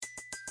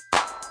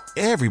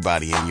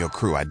Everybody in your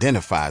crew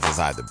identifies as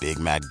either Big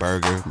Mac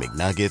Burger,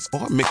 McNuggets,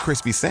 or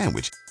McCrispy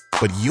Sandwich.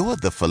 But you're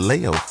the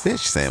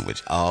Filet-O-Fish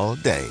Sandwich all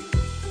day.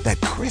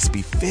 That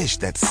crispy fish,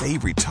 that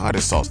savory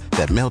tartar sauce,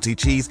 that melty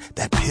cheese,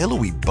 that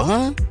pillowy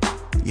bun.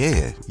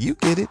 Yeah, you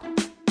get it.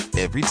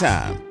 Every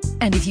time.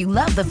 And if you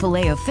love the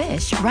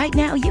Filet-O-Fish, right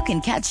now you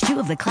can catch two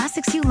of the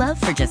classics you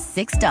love for just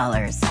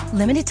 $6.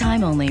 Limited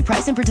time only.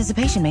 Price and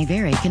participation may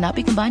vary. Cannot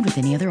be combined with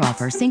any other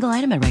offer. Single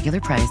item at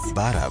regular price.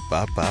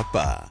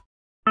 Ba-da-ba-ba-ba.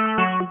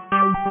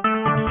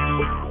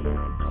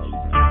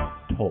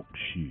 Talk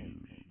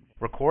shoes.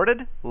 Recorded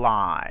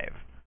live.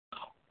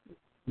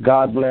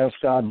 God bless.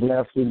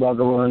 We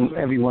welcome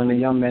everyone to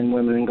Young Men,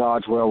 Women, and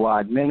God's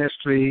Worldwide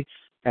Ministry.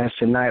 As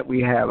tonight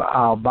we have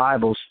our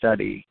Bible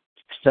studying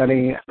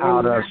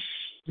out of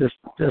the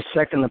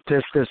second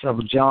epistle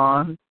of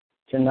John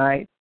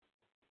tonight.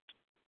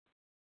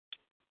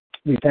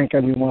 We thank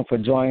everyone for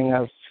joining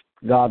us.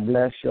 God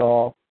bless you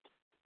all.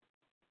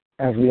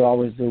 As we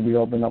always do, we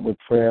open up with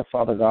prayer.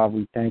 Father God,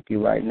 we thank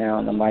you right now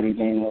in the mighty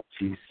name of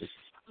Jesus.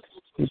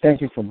 We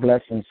thank you for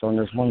blessings on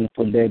this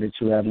wonderful day that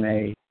you have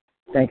made.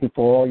 Thank you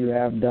for all you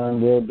have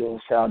done, will do,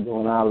 and shall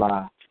do in our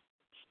lives.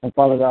 And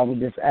Father God, we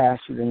just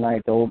ask you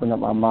tonight to open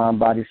up our mind,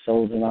 body,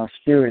 souls, and our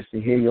spirits to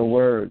hear your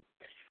word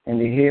and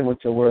to hear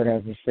what your word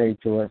has to say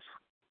to us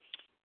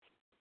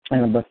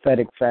in a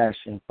prophetic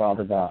fashion,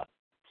 Father God.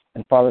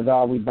 And Father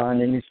God, we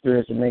bind any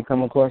spirits that may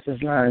come across this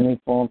line in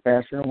any form,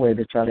 fashion, or way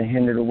to try to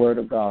hinder the word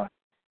of God.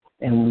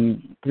 And we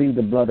plead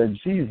the blood of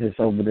Jesus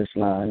over this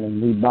line,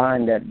 and we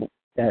bind that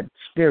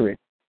spirit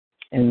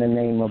in the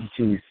name of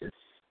Jesus.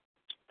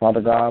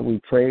 Father God, we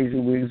praise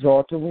you, we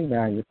exalt you, we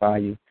magnify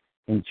you.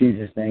 In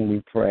Jesus' name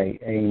we pray.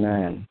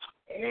 Amen.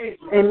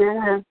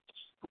 Amen.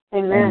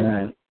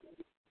 Amen.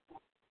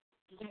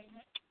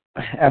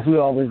 As we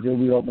always do,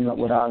 we open up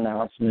with our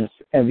announcements.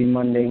 Every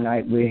Monday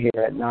night we're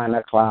here at 9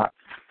 o'clock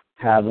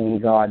having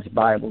God's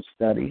Bible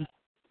study.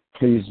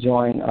 Please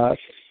join us.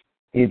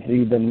 It's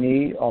either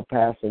me or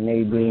Pastor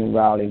Nadine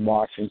Rowley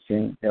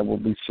Washington that will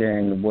be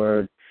sharing the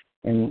word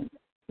and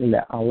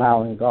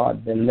allowing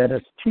God to let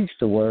us teach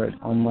the word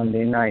on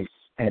Monday nights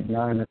at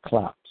 9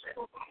 o'clock.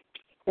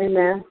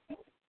 Amen.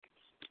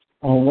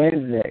 On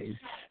Wednesdays,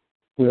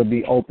 we'll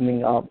be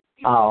opening up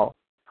our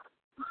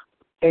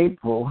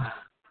April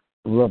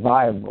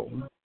revival,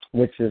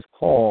 which is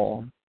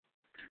called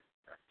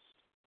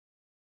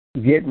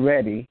Get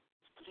Ready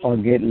or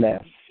Get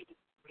Left.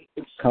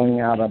 It's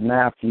coming out of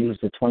Matthew,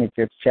 the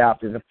 25th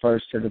chapter, the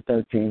 1st to the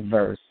 13th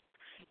verse.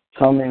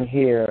 Come and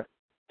hear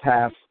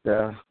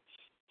Pastor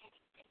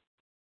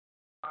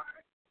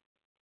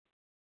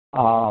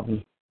I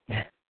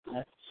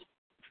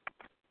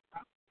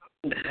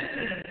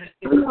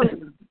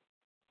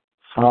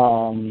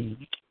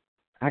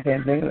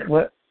can't think of it.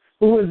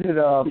 Who is it,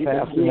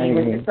 Pastor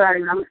name?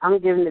 Sorry, I'm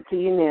giving it to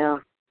you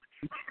now.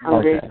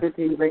 I'm very good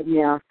to you right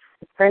now.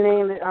 Her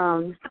name,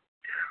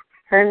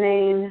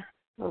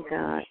 oh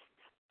God.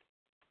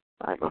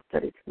 Bible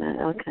study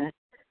tonight, okay.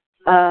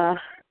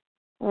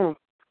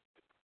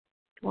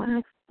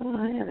 Why I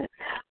have it?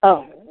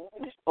 Oh,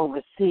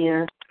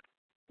 overseer.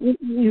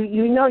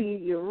 You know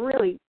you're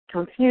really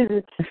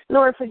confusing.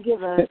 Lord,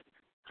 forgive us.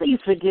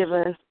 Please forgive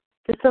us.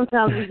 Because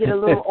sometimes we get a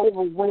little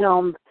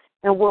overwhelmed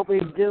in what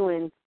we're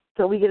doing.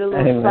 So we get a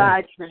little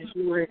sidetracked,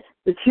 Lord.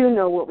 But you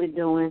know what we're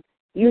doing.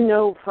 You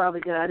know, Father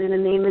God, in the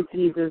name of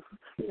Jesus,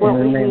 what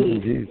we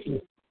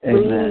need.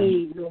 We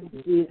need, Lord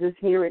Jesus.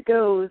 Here it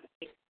goes.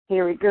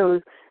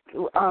 The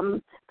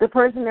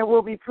person that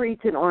will be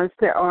preaching on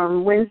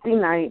Wednesday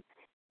night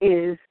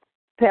is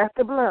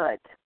Pastor Blood.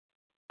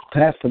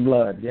 Pastor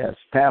Blood, yes.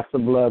 Pastor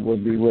Blood will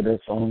be with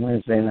us on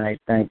Wednesday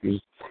night. Thank you.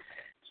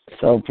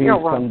 So please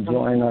come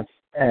join us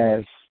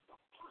as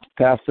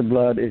Pastor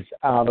Blood is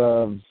out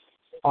of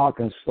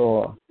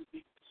Arkansas,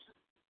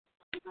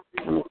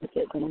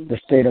 the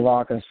state of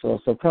Arkansas.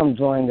 So come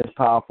join this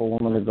powerful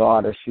woman of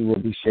God as she will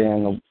be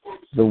sharing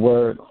the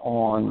word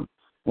on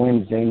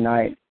Wednesday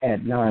night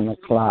at 9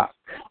 o'clock.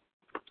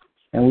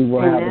 And we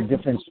will have a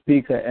different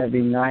speaker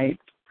every night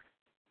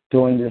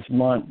during this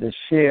month to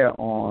share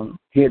on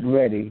Get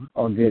Ready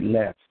or Get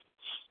Left.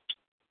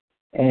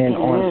 And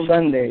on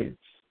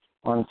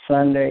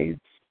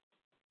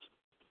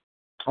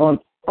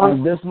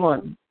this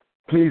month,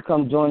 please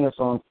come join us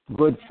on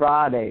Good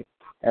Friday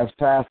as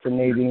Pastor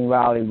Nadine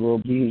Rowley will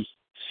be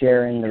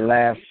sharing the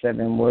last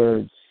 7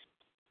 words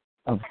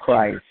of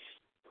Christ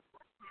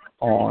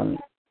on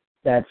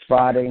that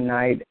Friday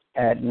night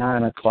at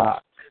 9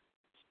 o'clock.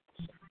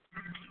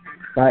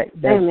 Right,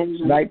 that's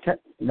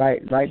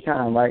right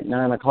time, right?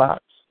 9 o'clock.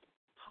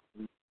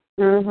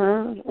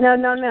 No.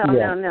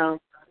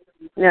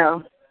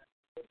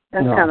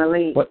 That's kind of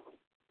late.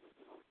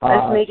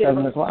 Let's make it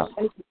 7 o'clock.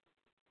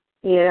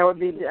 Yeah,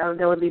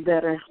 that would be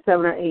better.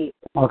 7 or 8.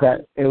 Okay,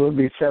 it would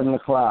be 7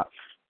 o'clock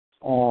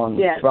on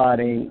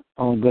Friday,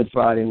 on Good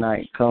Friday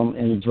night. Come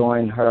and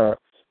join her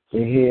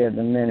to hear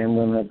the men and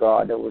women of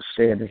God that will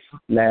share the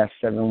last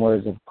 7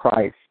 words of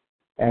Christ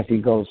as he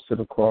goes to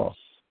the cross.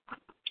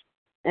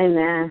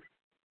 Amen.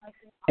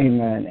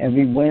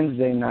 Every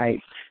Wednesday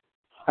night,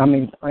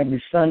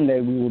 every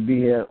Sunday we will be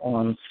here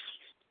on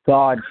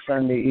God's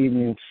Sunday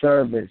evening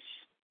service,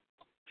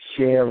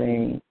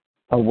 sharing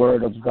a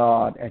word of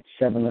God at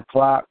 7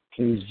 o'clock.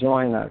 Please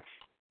join us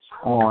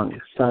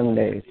on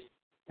Sundays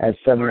at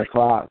 7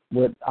 o'clock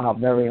with our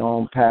very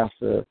own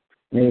Pastor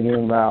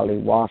Nadine Riley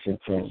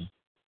Washington,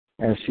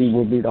 and she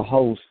will be the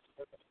host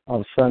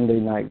of Sunday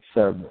night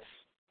service.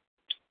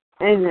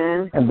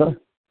 Amen.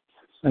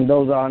 And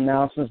those are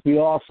announcements. We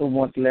also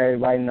want to let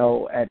everybody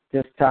know at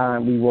this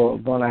time we were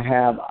going to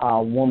have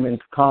our women's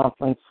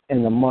conference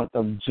in the month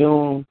of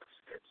June,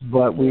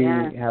 but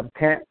it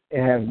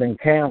has been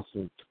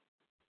canceled.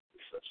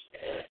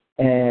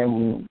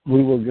 And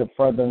we will give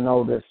further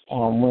notice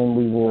on when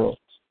we will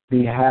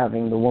be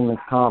having the women's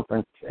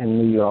conference in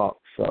New York.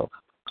 So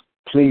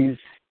please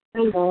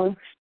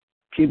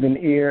keep an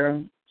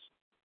ear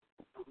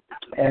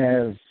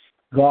as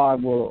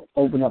God will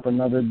open up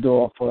another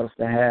door for us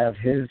to have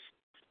his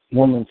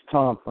women's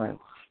conference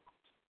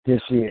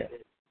this year.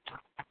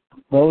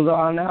 Those are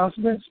our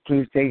announcements.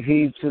 Please take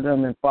heed to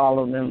them and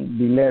follow them.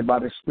 Be led by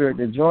the Spirit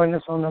to join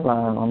us on the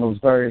line on those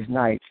various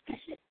nights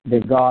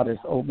that God has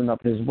opened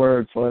up his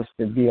word for us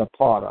to be a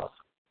part of.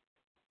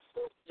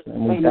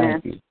 And we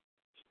thank you.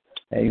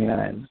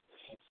 Amen.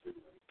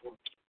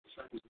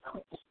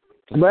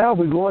 Well,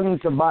 we're going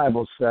into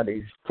Bible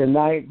studies.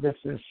 Tonight, this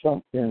is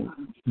something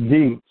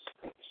deep.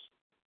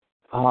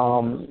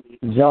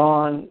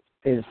 John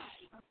is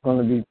going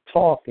to be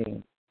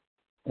talking,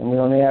 and we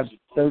only have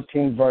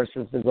 13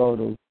 verses to go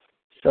to.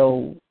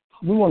 So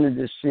we wanted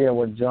to share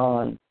what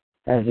John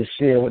has to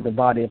share with the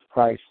body of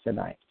Christ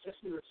tonight.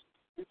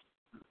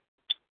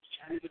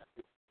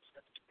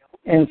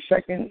 In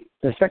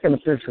the second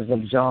epistle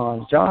of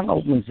John, John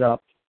opens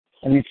up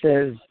and he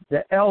says,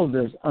 "The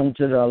elders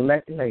unto the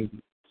elect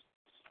lady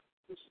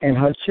and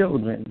her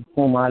children,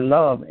 whom I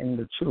love in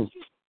the truth,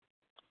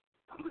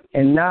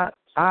 and not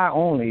I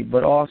only,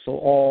 but also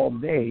all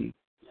they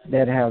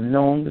that have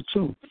known the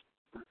truth."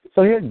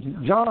 So here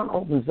John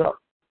opens up,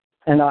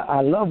 and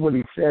I love what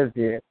he says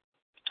here.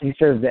 He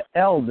says, the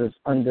elders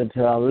under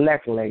the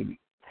elect lady.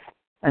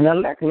 An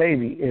elect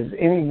lady is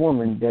any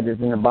woman that is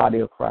in the body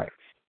of Christ.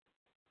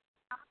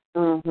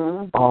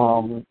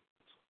 Mm-hmm.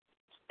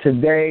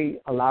 Today,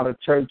 a lot of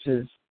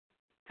churches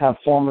have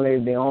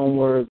formulated their own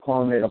word,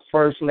 calling it a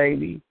first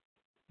lady,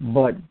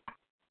 but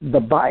the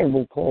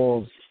Bible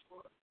calls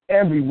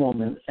every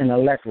woman an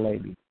elect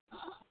lady.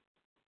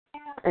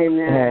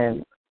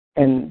 Amen.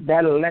 And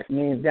that elect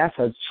means that's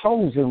a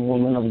chosen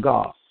woman of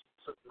God.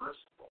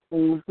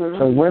 Mm-hmm.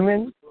 So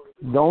women,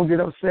 don't get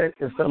upset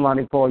if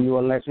somebody call you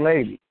elect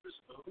lady.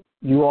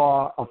 You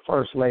are a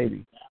first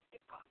lady.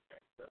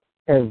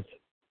 As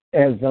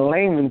the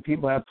layman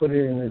people have put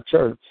it in the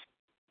church,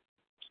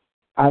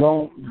 I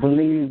don't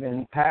believe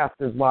in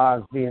pastors'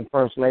 wives being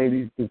first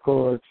ladies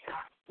because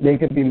they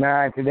could be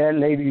married to that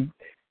lady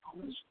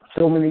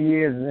so many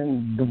years and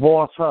then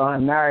divorce her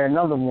and marry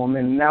another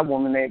woman, and that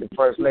woman ain't the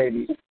first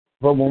lady.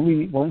 But when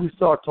we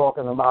start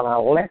talking about an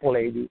elect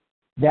lady,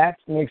 that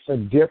makes a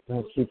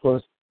difference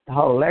because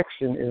her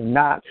election is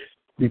not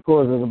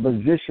because of the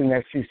position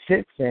that she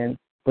sits in,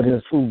 but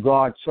it's who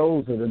God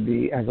chose her to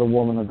be as a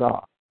woman of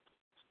God.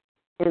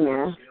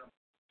 Amen.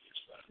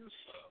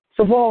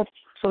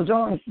 So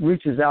John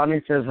reaches out and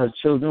he says, her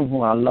children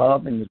whom I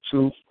love in the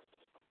truth,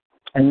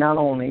 and not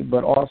only,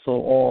 but also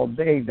all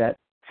they that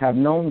have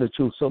known the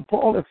truth. So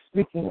Paul is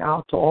speaking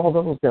out to all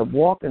those that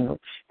walk in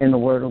the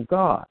Word of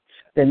God,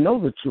 that know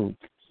the truth.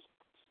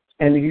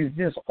 And he's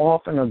just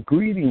offering a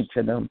greeting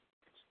to them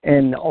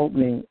in the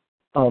opening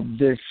of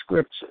this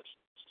scripture.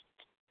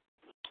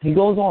 He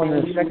goes on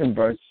in the second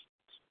verse,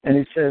 and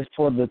he says,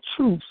 for the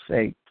truth's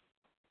sake,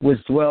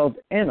 which dwells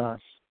in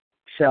us,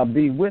 shall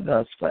be with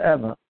us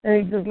forever.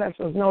 And he just lets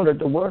us know that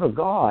the Word of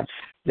God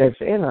that's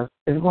in us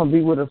is going to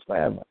be with us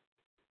forever.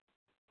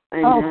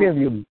 Amen. I don't care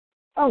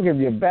if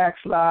you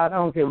backslide. I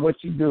don't care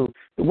what you do.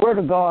 The Word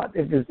of God,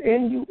 if it's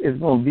in you, it's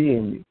going to be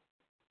in you.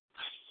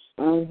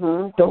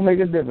 Mm-hmm. Don't make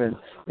a difference.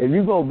 If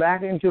you go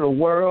back into the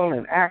world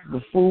and act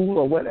the fool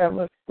or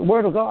whatever, the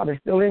Word of God is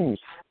still in you.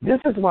 This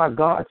is why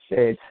God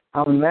said,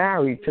 I'm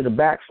married to the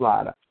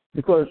backslider.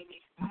 Because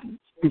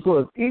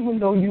even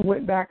though you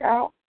went back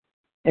out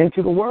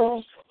into the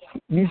world,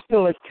 you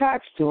still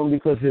attached to him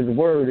because his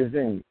Word is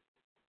in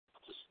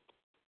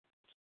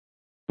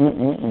you.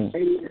 Amen.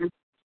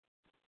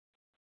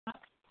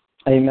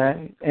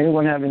 Amen.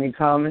 Anyone have any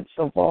comments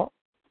so far?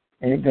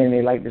 Anything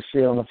they'd like to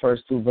share on the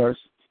first two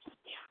verses?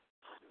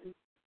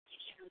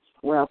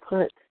 Well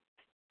put.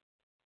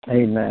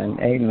 Amen.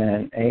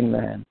 Amen.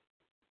 Amen.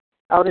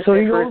 I would so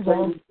say he first goes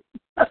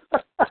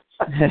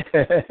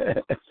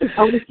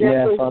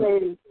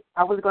on.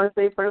 I was going to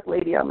say first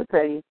lady. I'm going to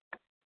tell you.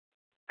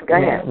 Go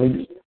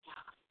ahead.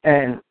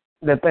 And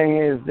the thing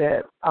is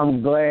that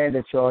I'm glad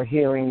that you're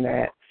hearing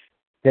that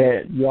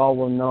y'all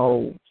will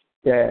know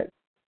that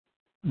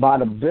by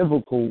the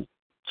biblical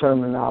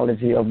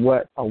terminology of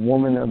what a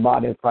woman in the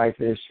body of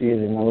Christ is, she is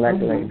an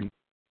elect lady.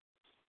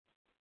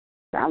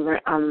 I'm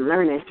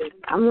learning.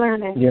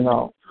 You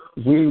know,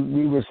 we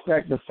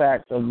respect the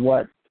fact of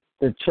what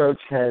the church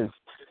has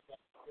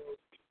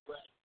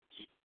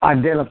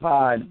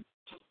identified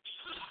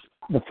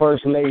the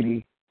first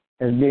lady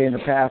as being the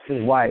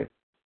pastor's wife.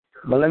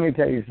 But let me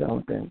tell you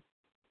something.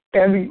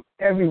 Every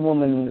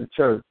woman in the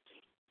church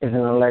is an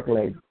elect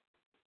lady.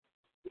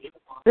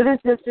 It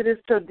is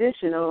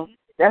traditional.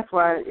 That's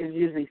why it's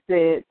usually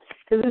said,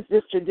 because it's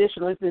just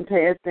traditional. It's been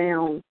passed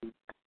down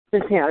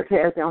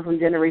from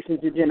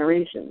generation to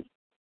generation.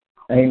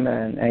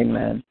 Amen,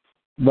 amen.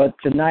 But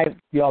tonight,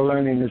 y'all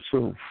learning the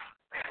truth.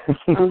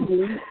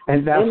 Mm-hmm.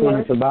 And that's what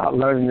it's about,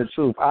 learning the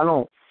truth.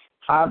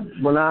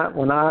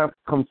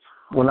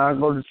 When I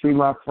go to see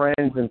my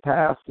friends and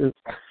pastors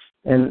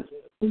and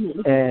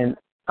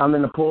I'm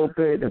in the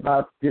pulpit, if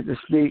I get to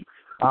speak,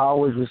 I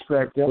always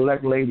respect the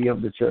elect lady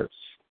of the church.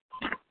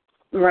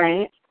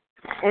 Right.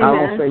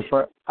 Amen.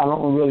 I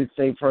don't really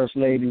say first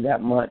lady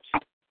that much.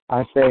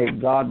 I say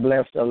God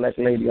bless the elect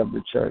lady of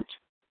the church.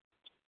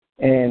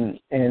 And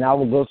I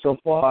will go so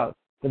far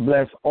to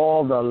bless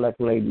all the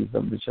elect ladies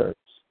of the church.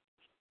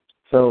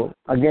 So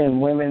again,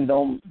 women,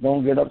 don't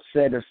get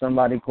upset if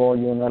somebody calls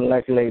you an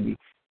elect lady.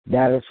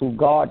 That is who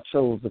God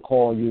chose to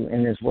call you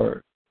in His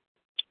Word.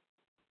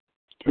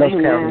 Let's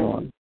carry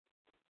on.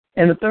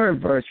 In the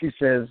third verse, he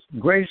says,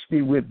 "Grace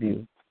be with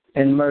you,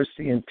 and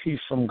mercy and peace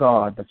from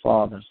God the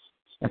Father,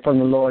 and from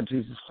the Lord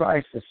Jesus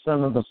Christ, the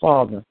Son of the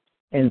Father,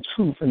 in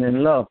truth and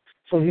in love."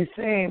 So he's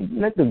saying,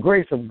 let the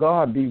grace of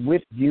God be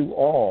with you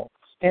all,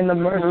 and the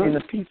mercy and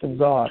the peace of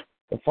God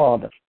the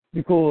Father,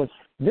 because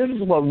this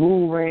is what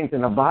rule, reigns,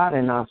 and abide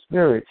in our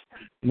spirits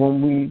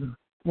when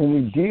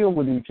we deal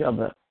with each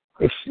other.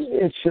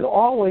 It should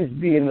always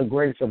be in the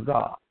grace of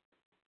God.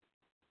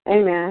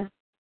 Amen.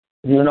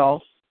 You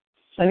know?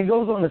 And he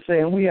goes on to say,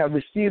 and we have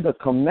received a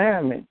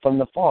commandment from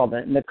the Father.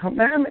 And the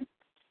commandment,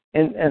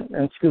 and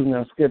excuse me,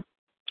 I'll skip,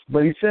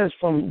 but he says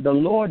from the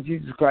Lord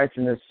Jesus Christ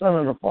and the Son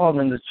of the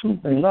Father in the truth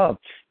and love,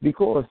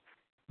 because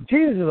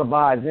Jesus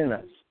abides in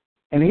us,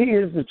 and He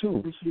is the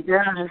truth.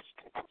 Yes.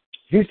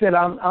 He said,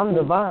 I'm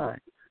divine.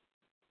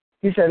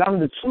 He said, I'm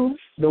the truth,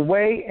 the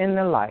way, and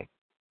the life.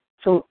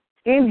 So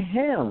in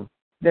Him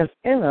that's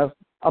in us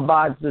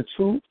abides the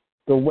truth,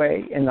 the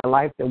way, and the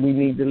life that we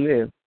need to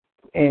live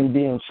in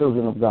being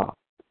children of God.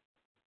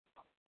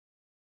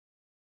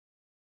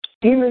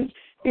 Even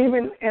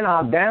in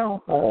our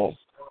downfalls,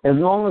 as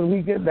long as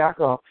we get back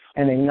up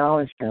and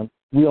acknowledge Him,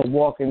 we are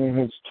walking in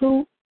His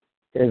truth,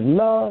 His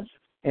love,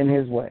 and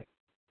His way.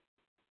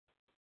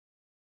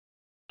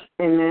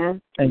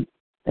 Amen. And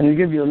to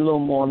give you a little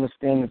more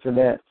understanding to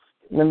that,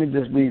 let me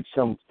just read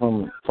some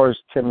from 1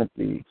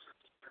 Timothy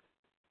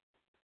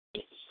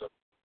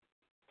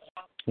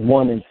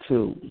 1 and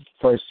 2,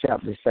 first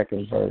chapter,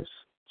 second verse.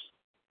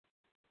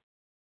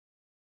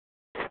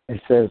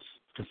 It says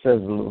a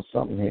little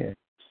something here.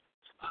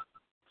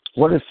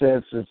 What it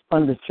says is,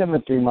 "Unto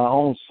Timothy, my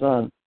own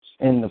son,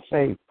 in the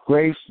faith,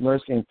 grace,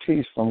 mercy, and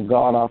peace from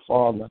God our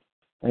Father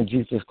and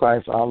Jesus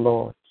Christ our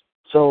Lord."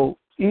 So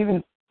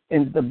even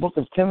in the book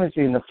of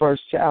Timothy, in the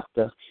first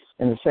chapter,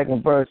 in the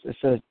second verse, it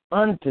says,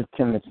 "Unto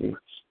Timothy,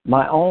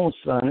 my own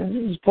son." And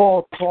this is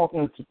Paul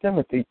talking to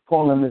Timothy,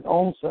 calling him his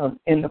own son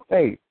in the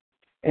faith.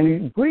 And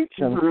he greets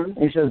him, and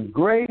he says,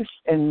 "Grace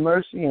and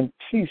mercy and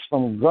peace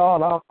from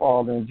God our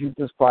Father and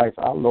Jesus Christ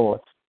our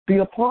Lord be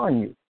upon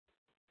you."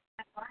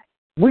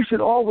 We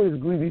should always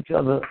greet each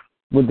other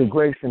with the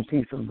grace and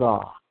peace of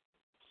God,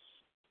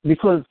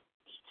 because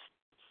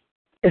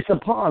it's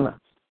upon us.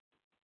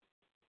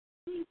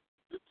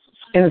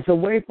 And it's a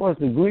way for us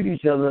to greet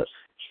each other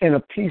in a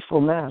peaceful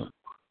manner.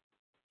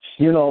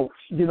 You know,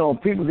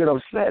 people get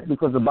upset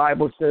because the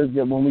Bible says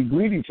that when we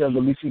greet each other,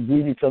 we should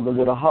greet each other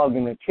with a hug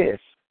and a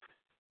kiss.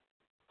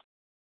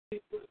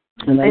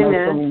 And I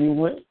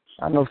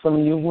know some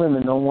of you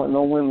women don't want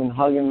no women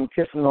hugging and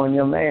kissing on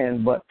your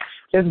man, but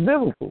it's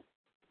biblical.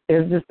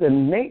 It's just the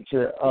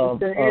nature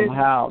of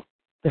how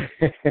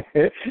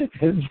it's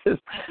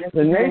just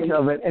the nature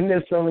of it. And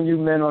there's some of you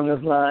men on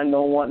this line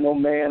don't want no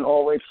man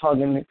always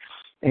hugging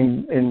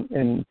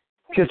and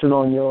kissing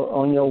on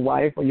your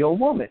wife or your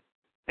woman,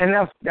 and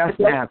that's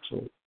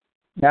natural.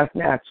 That's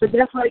natural. But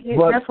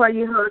that's why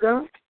you hug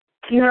them.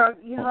 You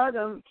hug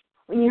them.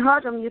 When you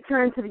hug them, you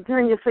turn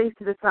your face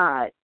to the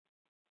side.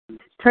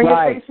 Turn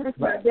your face to the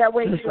side. That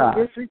way you don't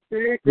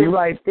disrespect. You're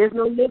right. There's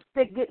no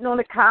lipstick getting on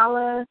the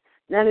collar.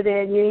 None of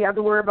that. You ain't have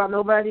to worry about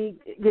nobody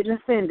getting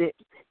offended,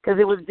 because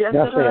it was just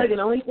a hug, and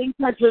the only thing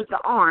touched was the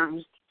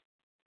arms,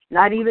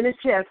 not even the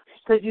chest,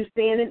 because you're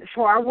standing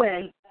far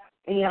away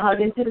and you're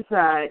hugging to the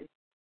side.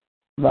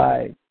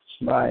 Right.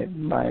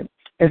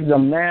 It's the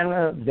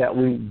manner that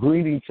we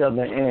greet each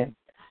other in.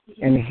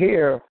 And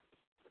here,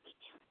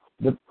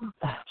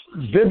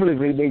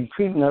 biblically, they're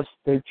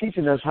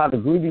teaching us how to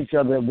greet each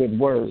other with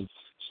words.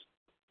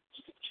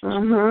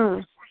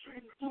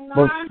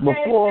 But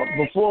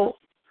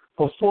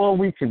before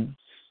we can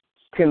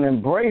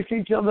embrace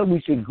each other,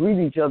 we should greet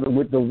each other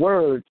with the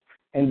words,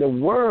 and the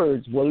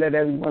words will let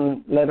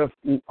everyone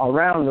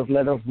around us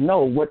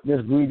know what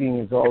this greeting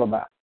is all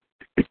about.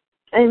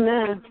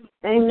 Amen.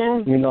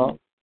 You know,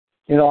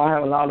 I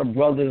have a lot of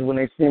brothers, when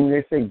they see me,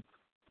 they say,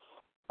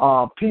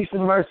 peace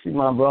and mercy,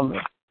 my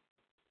brother.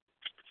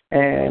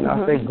 And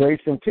I say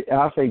grace and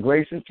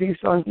peace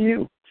unto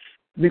you,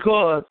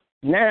 because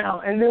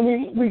now and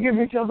then we give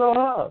each other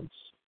hugs,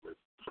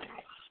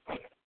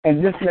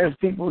 and just let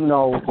people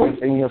know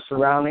in your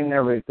surrounding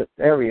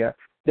area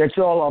that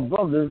y'all are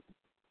brothers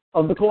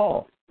of the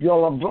cloth.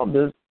 Y'all are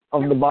brothers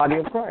of the body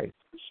of Christ.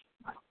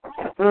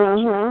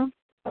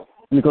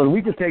 Because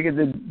we could take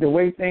it the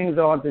way things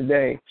are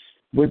today,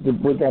 with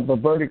that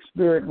perverted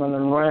spirit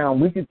running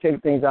around. We could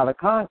take things out of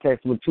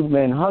context with two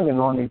men hugging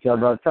on each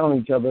other,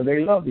 telling each other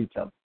they love each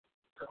other.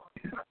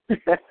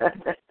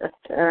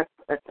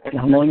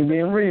 I'm only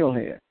being real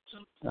here.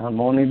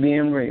 I'm only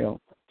being real.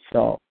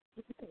 So,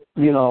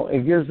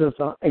 it gives us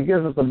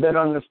a better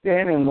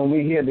understanding when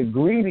we hear the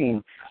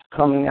greeting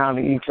coming out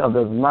of each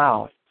other's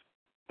mouth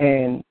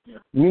and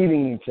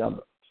meeting each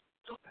other.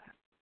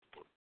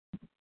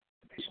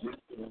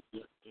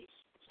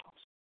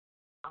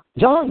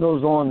 John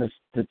goes on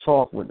to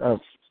talk with us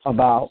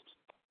about,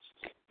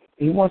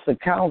 he wants to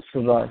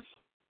counsel us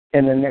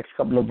in the next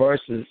couple of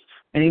verses,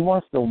 and he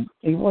wants to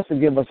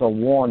give us a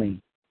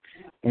warning,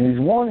 and he's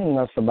warning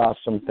us about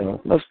something.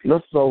 Let's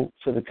go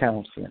to the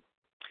counseling.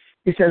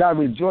 He said, "I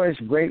rejoice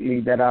greatly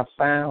that I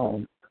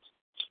found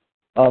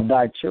of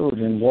thy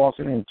children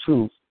walking in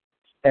truth,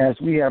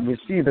 as we have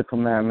received a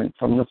commandment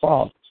from the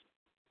Father."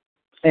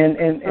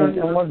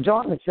 And what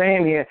John is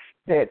saying here,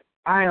 that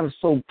I am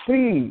so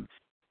pleased.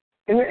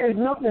 And it's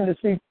nothing to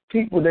see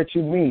people that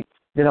you meet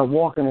that are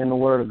walking in the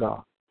Word of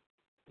God.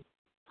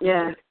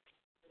 Yeah.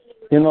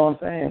 You know what I'm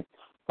saying?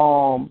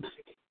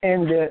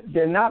 And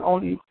they're not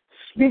only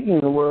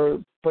speaking the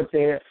Word, but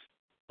they're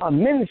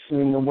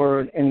ministering the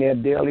Word in their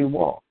daily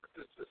walk.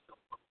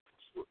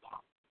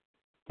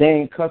 They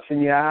ain't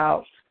cussing you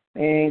out.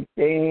 They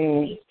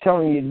ain't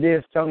telling you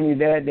this, telling you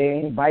that. They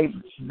ain't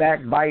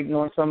backbiting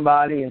on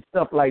somebody and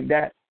stuff like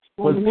that.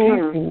 But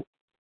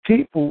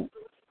people,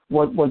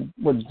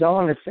 what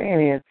John is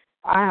saying is,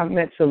 I have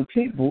met some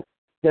people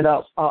that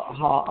are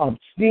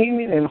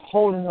esteeming and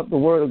holding up the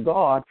Word of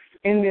God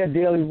in their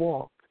daily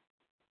walk.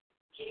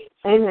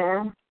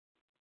 Amen.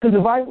 Because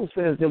the Bible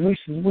says that we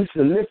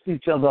should lift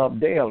each other up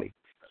daily.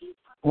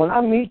 When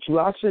I meet you,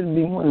 I shouldn't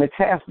be wanting to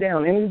cast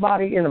down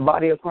anybody in the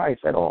body of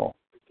Christ at all.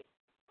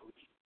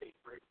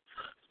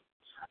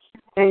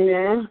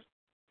 Amen.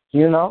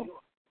 And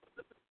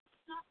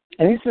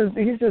he says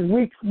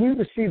we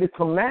receive the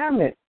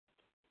commandment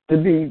to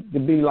be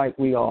like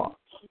we are,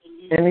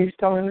 and he's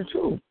telling the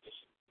truth.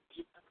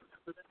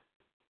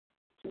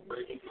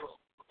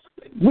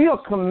 We are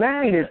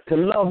commanded to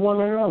love one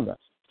another.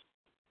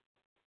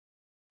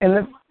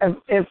 And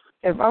if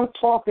I'm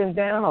talking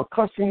down or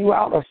cussing you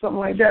out or something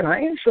like that, I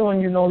ain't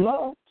showing you no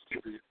love.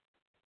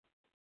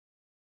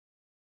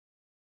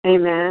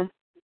 Amen.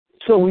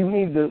 So we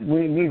need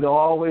to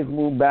always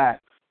move back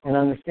and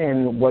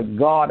understand what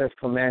God has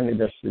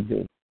commanded us to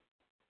do.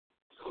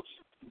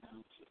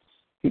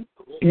 He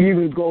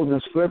even goes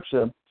in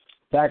Scripture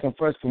back in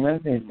 1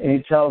 Corinthians, and he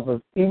tells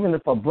us, even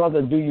if a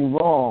brother do you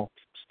wrong,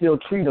 still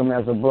treat him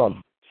as a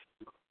brother.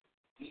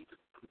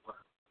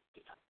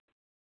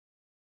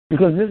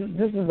 Because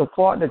this is the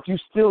part that you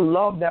still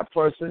love that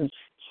person,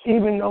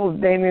 even though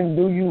they didn't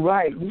do you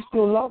right. You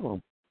still love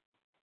them.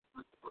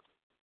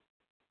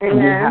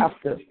 Amen.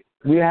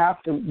 We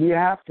have to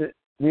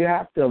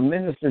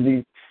administer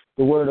the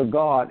Word of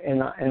God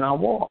in our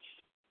walk,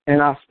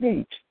 in our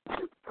speech,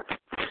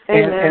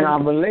 and in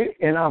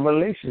our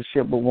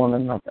relationship with one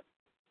another.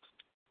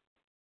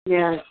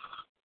 Yes.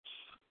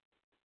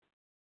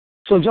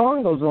 So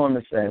John goes on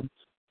to say,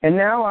 "And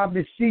now I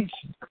beseech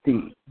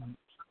thee."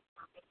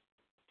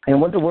 And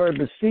what the word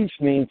beseech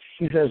means,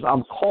 he says,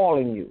 I'm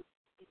calling you.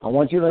 I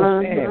want you to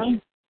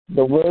understand.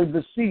 The word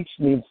beseech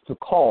means to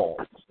call.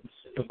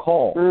 To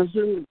call.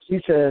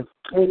 He says,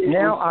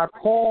 now I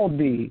call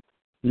thee,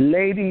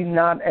 lady,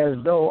 not as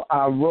though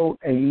I wrote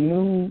a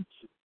new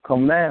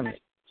commandment.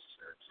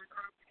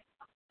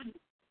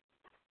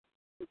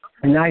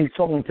 And now he's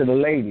talking to the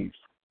ladies.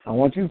 I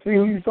want you to see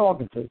who he's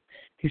talking to.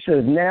 He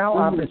says, now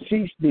I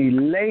beseech thee,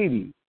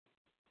 lady,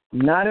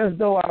 not as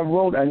though I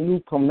wrote a new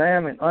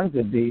commandment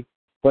unto thee,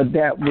 but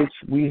that which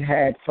we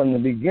had from the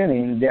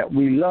beginning, that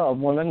we love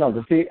one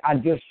another. See, I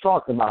just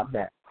talked about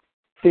that.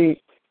 See,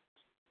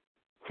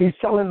 he's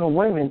telling the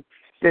women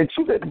that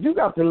you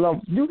got to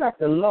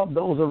love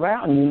those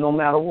around you no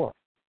matter what.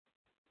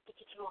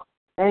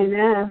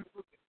 Amen.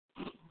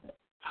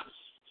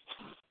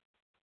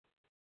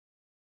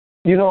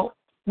 We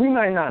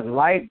might not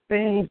like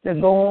things that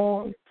go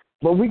on,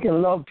 but we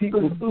can love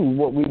people through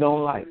what we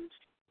don't like.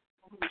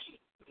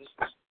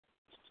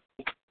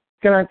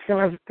 Can I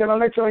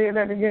let y'all hear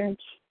that again?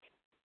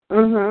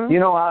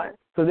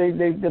 So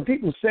the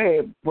people say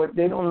it, but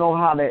they don't know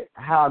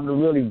how to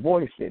really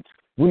voice it.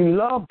 We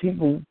love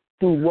people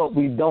through what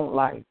we don't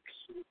like.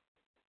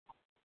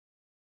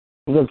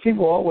 Because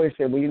people always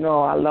say,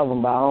 well, I love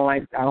them, but I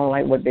don't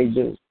like what they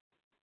do.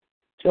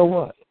 So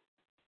what?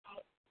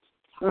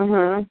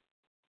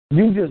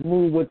 You just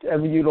move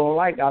whatever you don't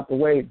like out the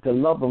way to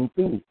love them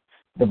through.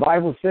 The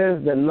Bible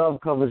says that love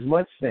covers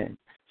much sin.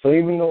 So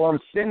even though I'm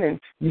sinning,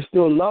 you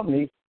still love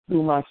me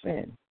through my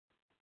sin.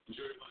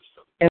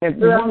 And if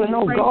you want to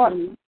know God,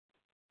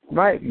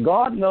 right,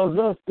 God loves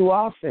us through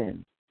our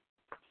sin.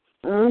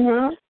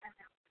 Mm-hmm.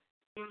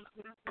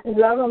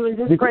 Love him and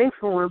just pray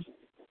for him.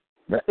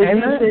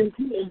 Amen.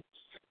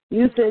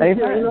 You sin too. Ain't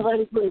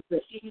nobody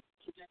perfect.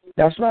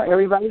 That's right.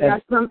 Everybody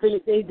got something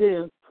that they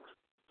do.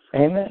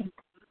 Amen.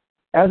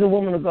 As a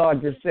woman of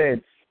God just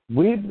said,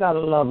 we've got to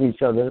love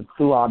each other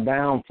through our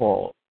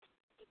downfall.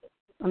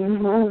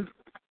 Mm-hmm.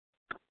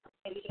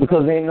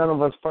 Because ain't none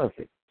of us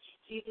perfect.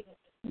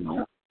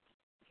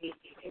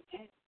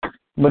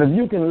 But if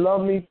you can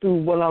love me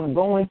through what I'm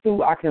going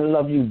through, I can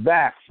love you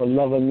back for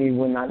loving me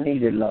when I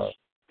needed love.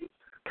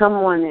 Come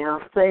on now,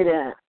 say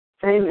that.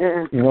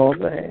 Amen. You know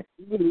what I'm saying?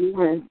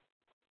 Amen.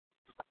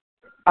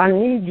 I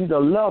need you to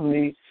love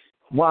me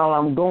while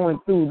I'm going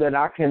through, that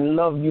I can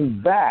love you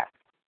back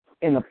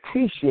and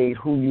appreciate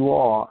who you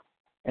are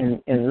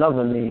and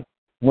loving me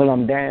when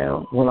I'm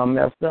down, when I'm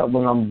messed up,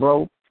 when I'm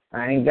broke,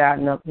 I ain't got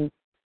nothing.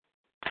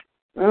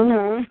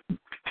 Mm-hmm.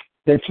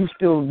 That you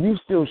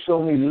still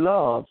show me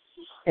love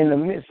in the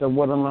midst of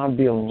what I'm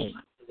dealing with.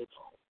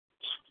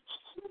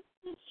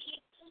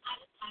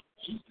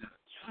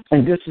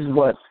 And this is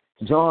what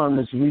John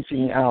is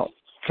reaching out,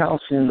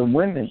 counseling the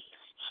women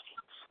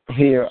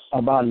here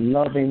about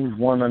loving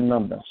one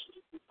another.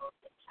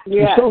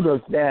 Yeah.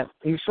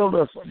 He showed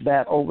us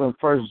that over in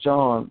 1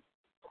 John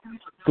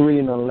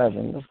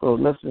 3:11.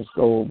 Let's just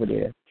go over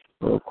there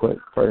real quick.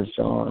 1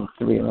 John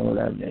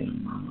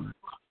 3:11.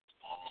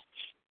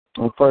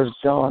 In 1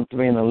 John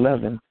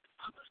 3:11.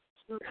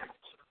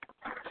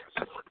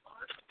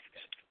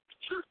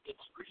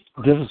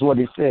 This is what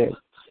he said.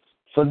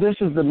 So this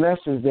is the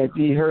message that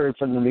ye heard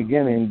from the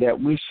beginning, that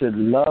we should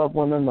love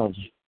one another.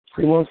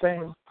 See what I'm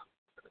saying?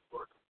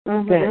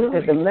 Mm-hmm.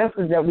 That the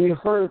message that we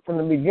heard from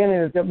the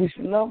beginning is that we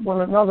should love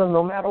one another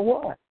no matter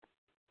what.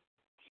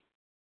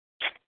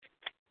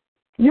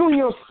 You and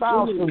your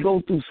spouse will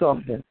go through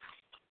something,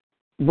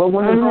 but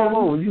when it's all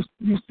over,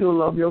 you still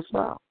love your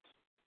spouse.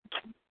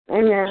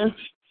 Amen.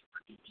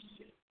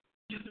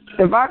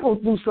 If I go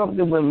through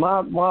something with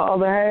my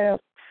other half,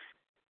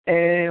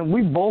 and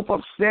we both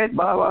upset,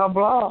 blah, blah,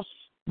 blah,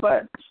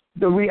 but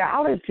the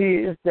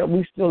reality is that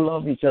we still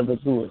love each other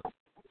through it.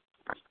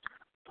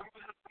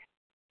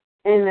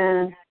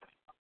 Amen.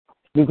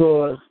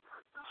 Because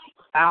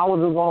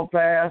hours are going to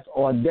pass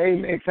or a day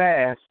may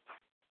pass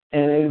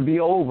and it'll be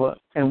over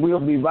and we'll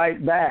be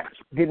right back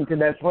getting to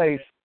that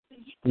place,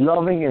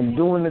 loving and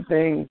doing the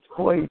things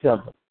for each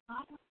other.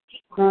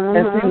 Mm-hmm.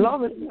 And see,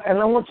 love is, and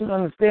I want you to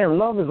understand,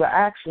 love is an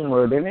action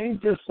word. It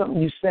ain't just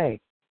something you say.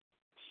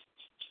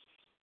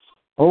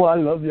 Oh, I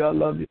love you, I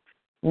love you.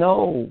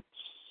 No.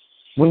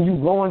 When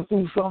you're going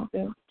through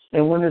something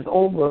and when it's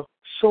over,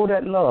 show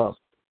that love.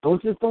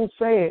 Don't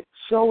say it,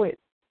 show it.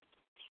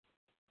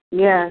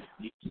 Yes.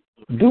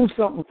 Do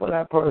something for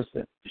that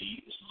person.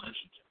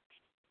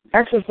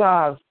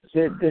 Exercise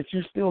that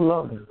you still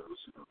love them.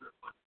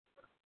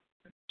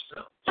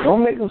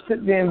 Don't make them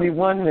sit there and be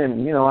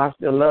wondering, I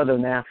still love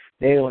them now.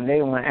 They want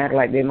to act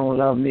like they don't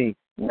love me.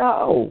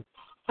 No.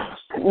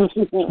 You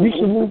should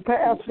move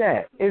past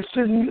that. It's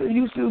just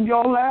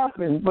y'all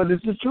laughing, but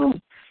it's the truth.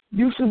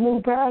 You should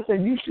move past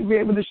that. You should be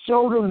able to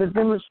show them, to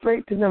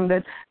demonstrate to them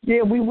that,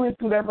 yeah, we went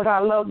through that, but I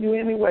love you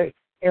anyway.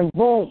 And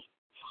boom,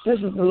 this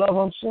is the love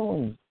I'm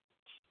showing you.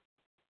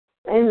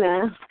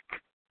 Amen.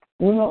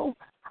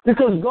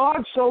 Because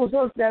God shows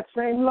us that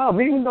same love.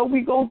 Even though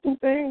we go through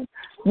things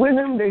with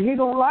him that he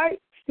don't like,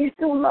 he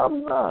still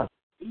loves us.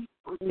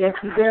 Yes,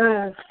 he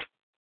does.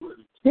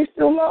 He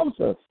still loves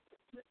us.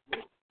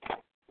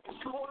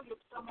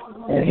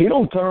 And he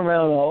don't turn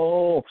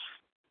around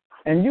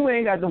and you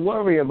ain't got to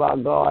worry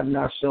about God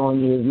not showing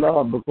you his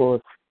love,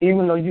 because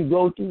even though you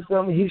go through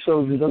something, he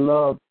shows you the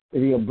love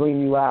that he'll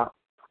bring you out.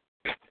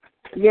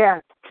 Yeah.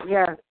 See,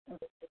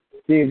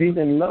 if he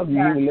didn't love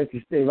you, he would let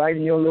you stay right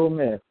in your little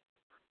mess.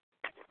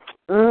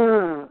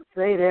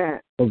 Say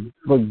that.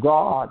 But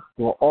God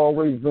will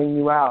always bring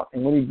you out.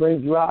 And when he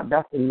brings you out,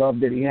 that's the love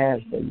that he has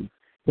for you.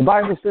 The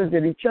Bible says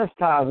that he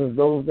chastises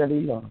those that he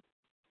loves.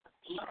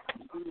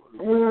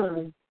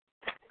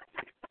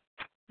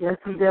 Yes,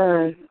 he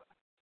does.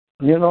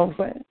 You know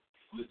what I'm saying?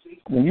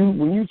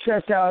 When you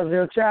chastise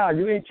their child,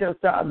 you ain't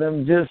chastise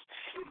them just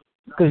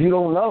because you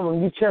don't love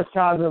them. You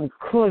chastise them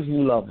because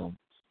you love them.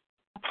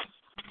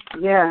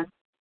 Yeah.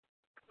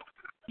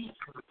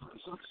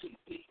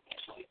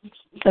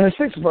 And the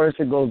 6th verse,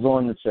 it goes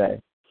on to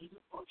say,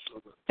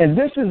 and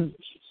this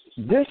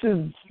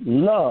is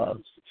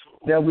love,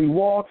 that we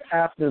walk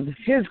after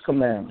his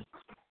commandments.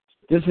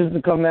 This is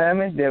the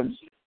commandment that,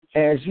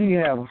 as ye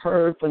have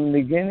heard from the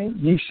beginning,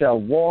 ye shall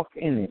walk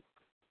in it.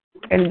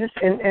 And this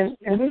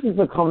is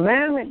a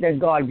commandment that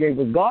God gave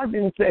us. God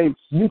didn't say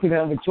you can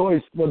have a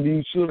choice whether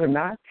you should or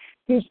not.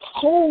 He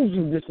told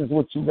you this is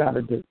what you got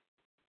to do.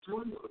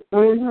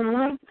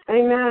 Mm-hmm.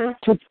 Amen.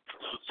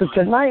 So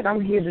tonight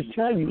I'm here to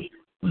tell you,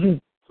 you've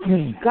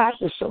got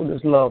to show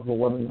this love for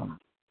one another.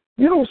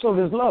 You don't show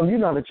this love, you're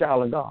not a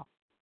child of God.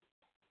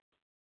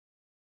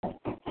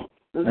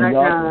 And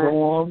y'all can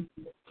go on.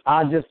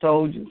 I just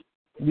told you.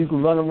 You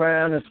can run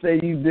around and say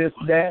you this,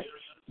 that.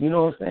 You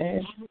know what I'm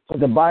saying? But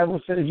the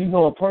Bible says you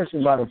know a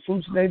person by the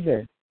fruits they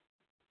bear.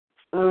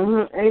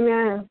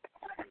 Amen.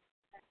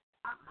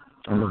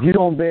 And if you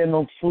don't bear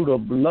no fruit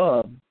of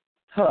love,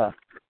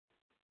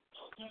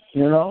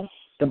 you know,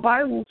 the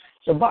Bible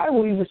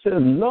even says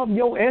love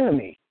your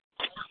enemy.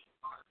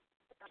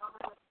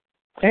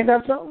 Ain't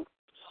that something?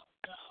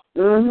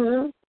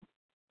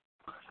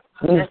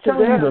 When it's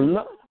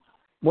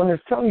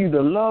telling you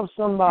to love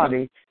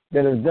somebody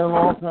that has done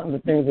all kinds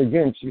of things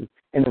against you,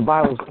 and the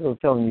Bible's still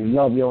telling you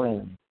love your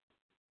enemy.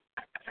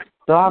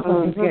 So how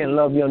come you can't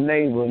love your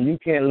neighbor, and you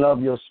can't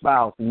love your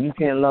spouse, and you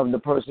can't love the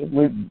person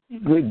with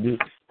you,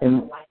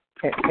 and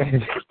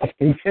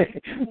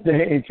they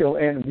ain't your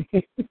enemy?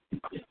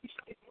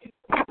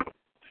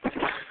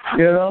 You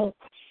know,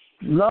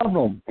 love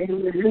them.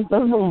 Let's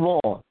move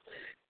on.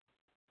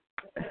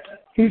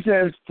 He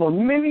says, for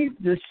many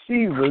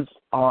deceivers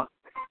are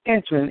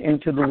entering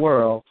into the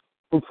world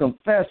who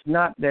confess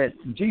not that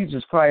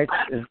Jesus Christ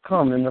is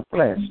come in the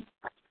flesh.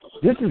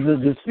 This is a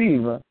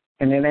deceiver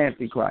and an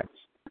antichrist.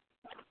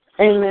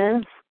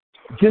 Amen.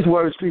 This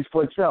word speaks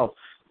for itself.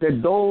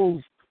 That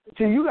those,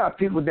 you got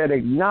people that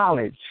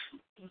acknowledge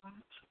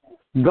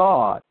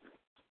God,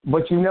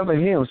 but you never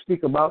hear them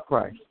speak about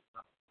Christ.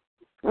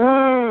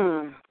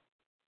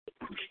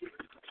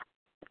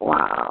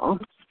 Wow.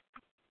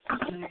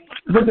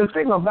 But the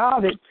thing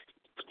about it,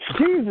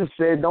 Jesus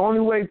said the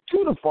only way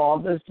to the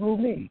Father is through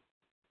me.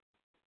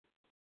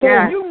 So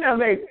if you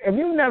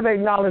never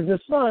acknowledge the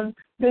Son,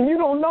 then you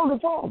don't know the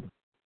Father.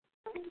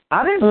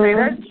 I didn't say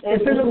that.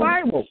 It's in the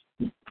Bible.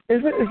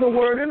 It's a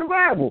word in the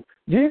Bible.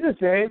 Jesus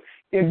said,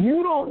 if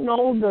you don't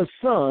know the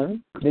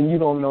Son, then you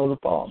don't know the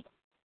Father.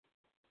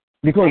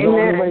 Because the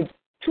only way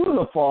to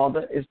the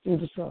Father is through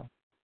the Son.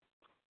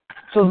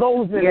 So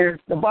those that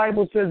the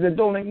Bible says that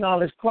don't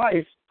acknowledge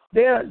Christ,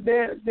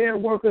 they're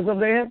workers of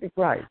the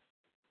Antichrist.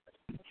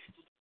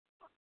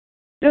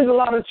 There's a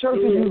lot of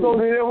churches you go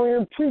to, they don't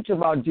even preach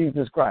about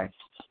Jesus Christ.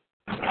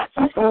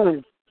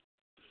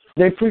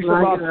 They preach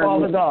about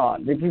Father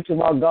God. They preach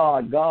about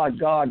God,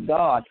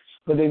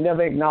 but they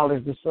never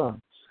acknowledge the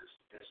Son.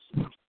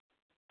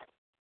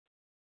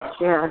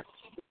 Yeah.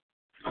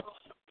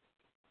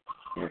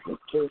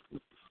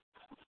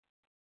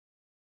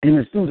 And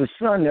it's through the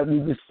Son that we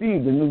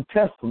receive the New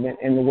Testament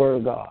and the Word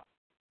of God.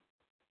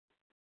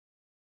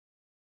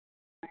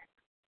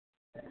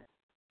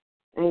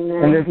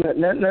 Amen. And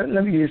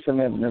let me give you some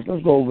evidence.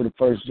 Let's go over to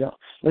First John.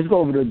 Let's go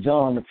over to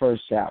John, the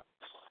first chapter.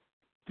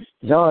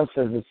 John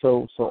says it's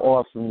so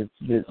awesome that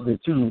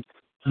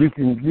you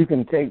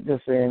can take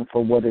this in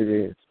for what it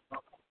is.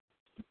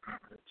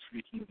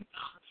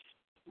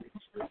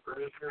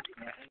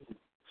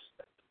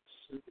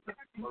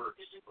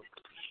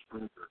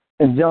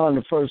 In John,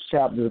 the first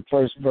chapter, the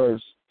first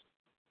verse,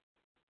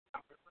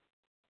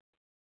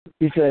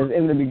 he says,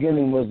 in the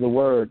beginning was the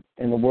Word,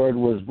 and the Word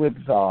was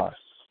with God,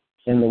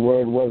 and the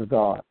Word was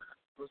God.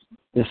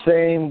 The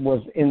same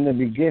was in the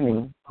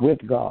beginning with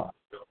God.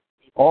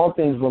 All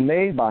things were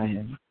made by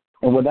him,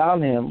 and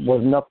without him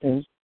was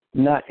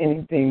not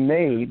anything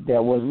made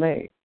that was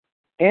made.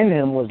 In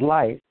him was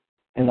life,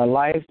 and the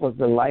life was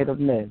the light of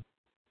men.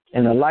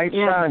 And the light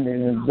shined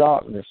in the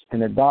darkness,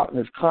 and the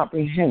darkness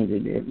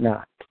comprehended it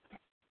not.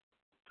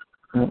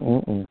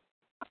 Amen.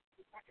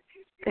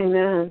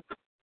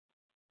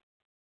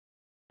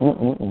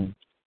 And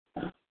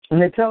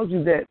it tells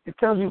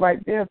you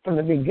right there from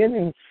the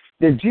beginning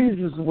that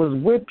Jesus was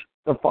with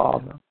the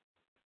Father.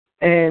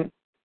 And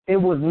it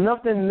was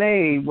nothing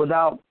made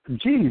without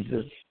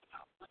Jesus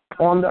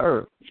on the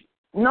earth.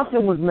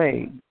 Nothing was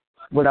made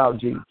without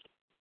Jesus.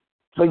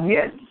 But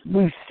yet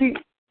we see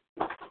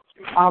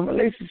our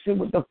relationship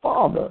with the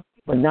Father,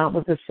 but not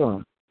with the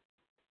Son.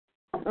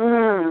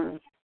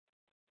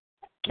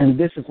 And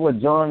this is what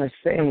John is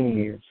saying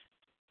here,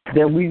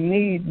 that we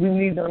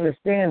need to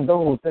understand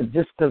those that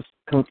just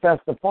confess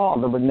the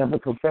Father but never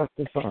confess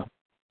the Son.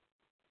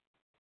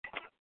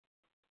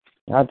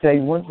 I'll tell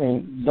you one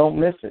thing, don't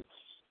miss it.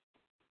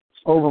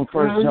 Over in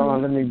 1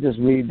 John, let me just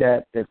read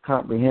that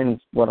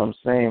comprehends what I'm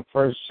saying.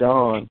 1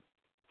 John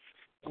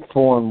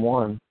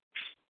 4:1.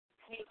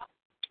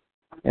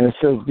 And it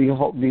says,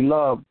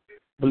 Beloved,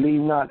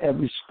 believe not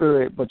every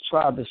spirit, but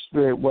try the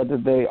spirit whether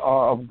they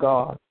are of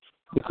God,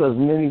 because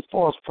many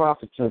false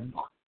prophets have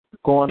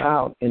gone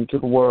out into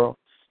the world.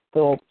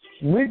 So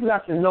we've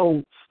got to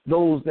know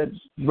those that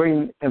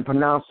bring and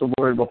pronounce the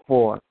word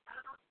before.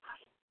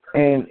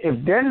 And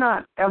if they're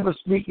not ever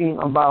speaking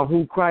about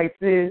who Christ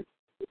is,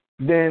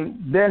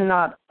 then they're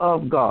not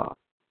of God.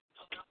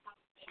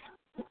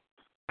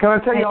 Can I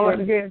tell you all that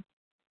again?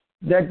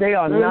 That they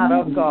are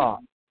not of God.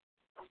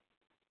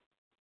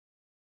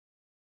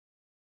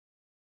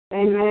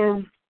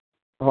 Amen.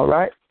 All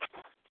right?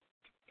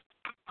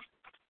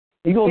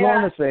 He goes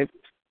on to say,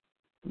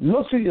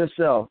 look to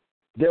yourself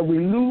that we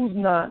lose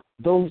not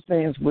those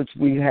things which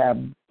we have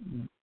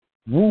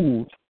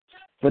ruled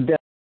for death.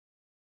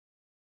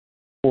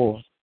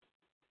 So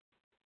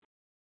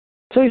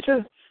he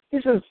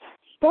says,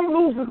 Don't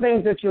lose the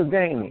things that you're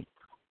gaining,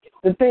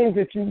 the things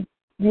that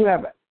you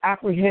have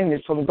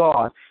apprehended from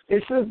God.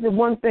 It says the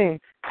one thing,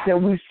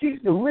 that we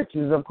seek the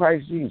riches of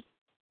Christ Jesus.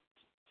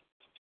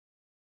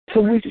 So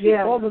we seek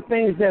all the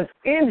things that's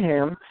in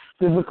him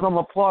to become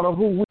a part of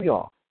who we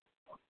are.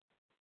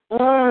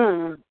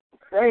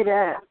 Say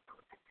that.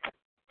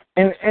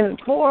 And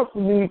for us to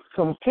be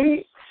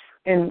complete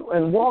and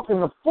walk in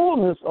the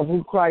fullness of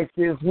who Christ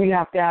is, we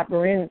have to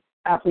apprehend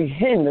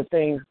the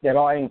things that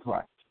are in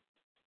Christ.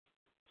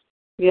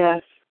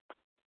 Yes.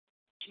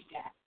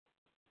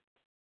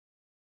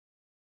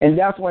 And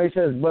that's why he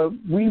says, but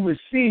we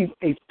receive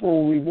a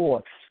full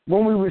reward.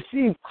 When we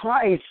receive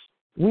Christ,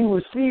 we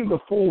receive the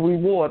full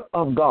reward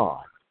of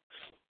God.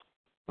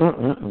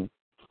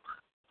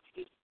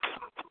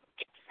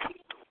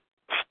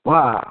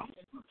 Wow.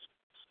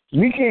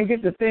 We can't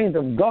get the things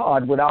of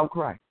God without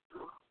Christ.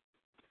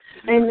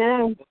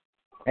 Amen.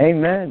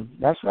 Amen.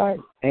 That's right.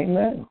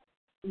 Amen.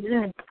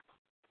 Amen.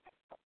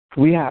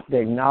 We have to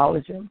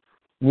acknowledge him.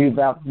 We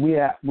have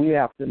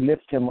to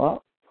lift him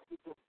up.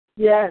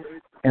 Yes.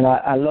 And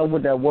I love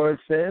what that word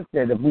says,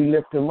 that if we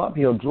lift him up,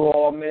 he'll draw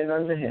all men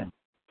unto him.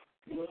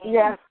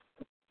 Yes.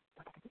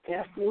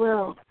 Yes, he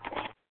will.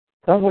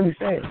 That's what he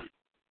says.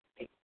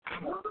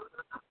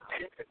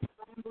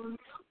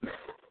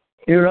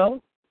 You know?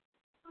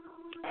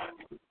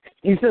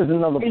 He says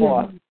another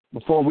part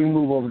before we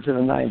move over to the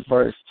 9th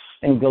verse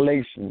in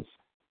Galatians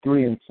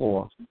 3 and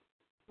 4.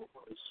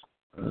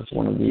 I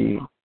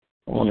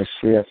want to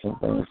share some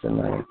things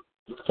tonight.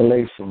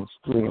 Galatians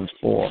 3 and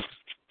 4.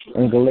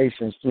 In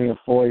Galatians 3 and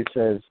 4, he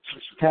says,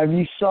 have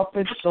ye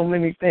suffered so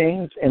many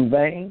things in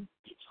vain?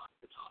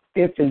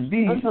 If it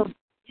be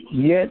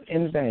yet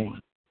in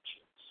vain.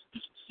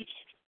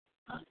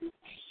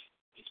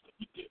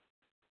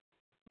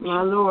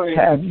 My Lord.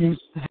 Have you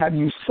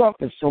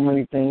suffered so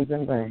many things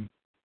in vain?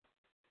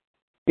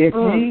 If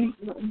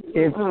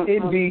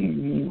it be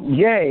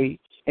yea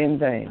in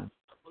vain.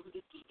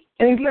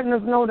 And he's letting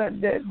us know that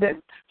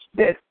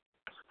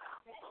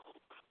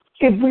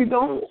if we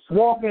don't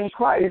walk in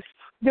Christ,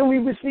 then we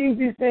receive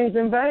these things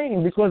in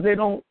vain because they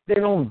don't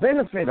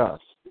benefit us.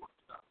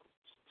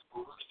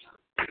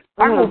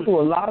 I go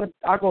through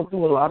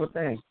a lot of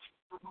things.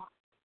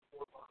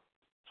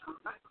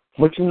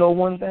 But you know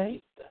one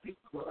thing?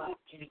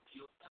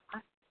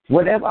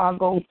 Whatever I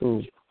go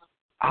through,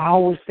 I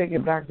always take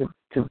it back to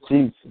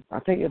Jesus. I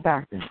take it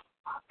back to him.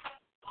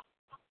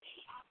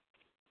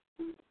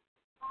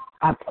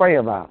 I pray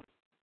about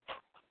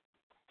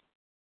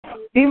it.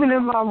 Even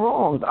in my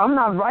wrongs, I'm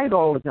not right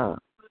all the time.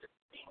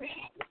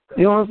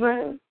 You know what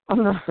I'm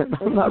saying?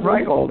 I'm not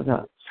right all the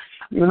time.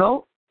 You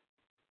know?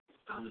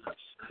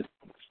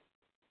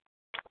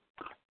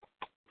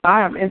 I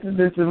have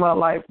incidents in my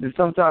life that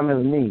sometimes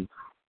is me.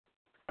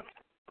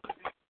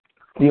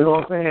 You know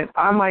what I'm saying?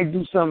 I might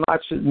do something I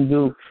shouldn't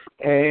do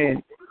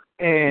and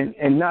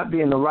not be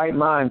in the right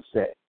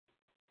mindset.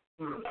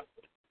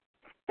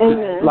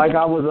 Amen. Like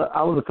I was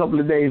a couple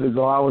of days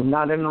ago. I was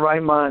not in the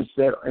right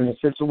mindset in a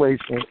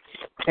situation,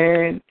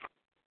 and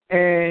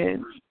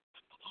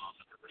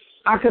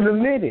I could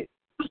admit it.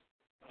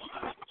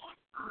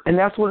 And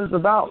that's what it's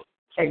about: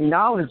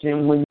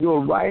 acknowledging when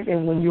you're right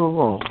and when you're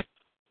wrong.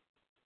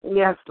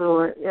 Yes,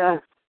 Lord.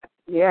 Yes.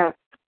 Yes.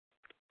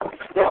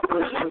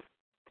 Definitely.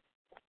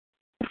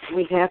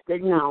 We have to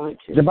acknowledge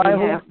it.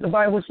 The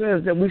Bible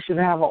says that we should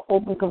have an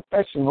open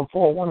confession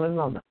before one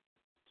another.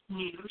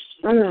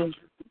 Mm.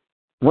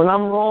 When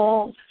I'm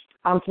wrong,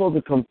 I'm supposed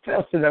to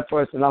confess to that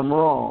person I'm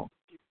wrong.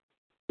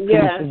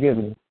 Yes. Please forgive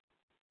me.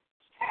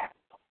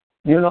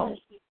 You know?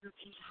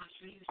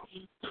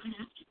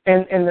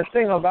 And the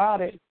thing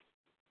about it,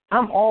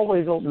 I'm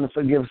always open to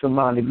forgive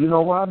somebody. You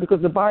know why?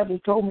 Because the Bible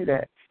told me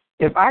that.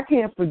 If I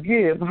can't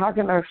forgive, how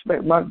can I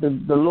expect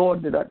the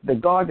Lord, the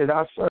God that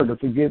I serve, to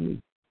forgive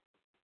me?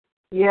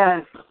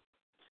 Yes.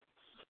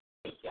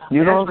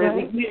 You know what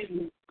I'm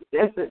saying?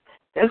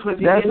 That's what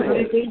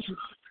it.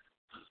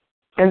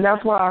 And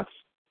that's why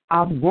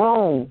I've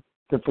grown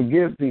to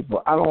forgive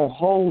people. I don't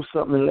hold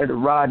something and let it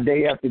ride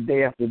day after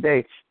day after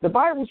day. The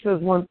Bible says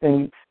one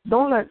thing: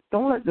 don't let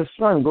the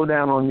sun go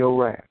down on your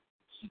wrath.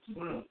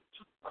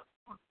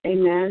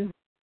 Amen.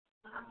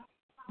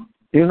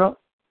 You know?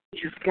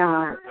 Yes,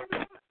 God.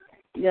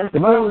 Yes, the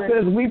Bible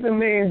says weeping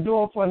may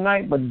endure for a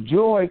night, but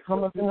joy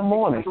cometh in the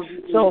morning.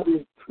 So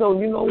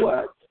you know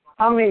what?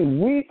 I may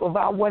weep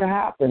about what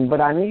happened, but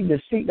I need to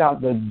seek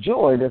out the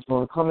joy that's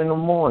going to come in the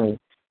morning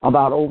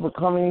about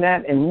overcoming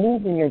that and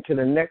moving into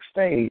the next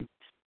phase,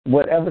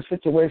 whatever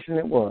situation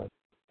it was.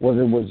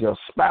 Whether it was your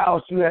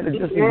spouse you had a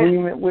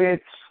disagreement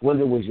with,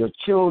 whether it was your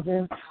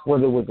children,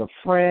 whether it was a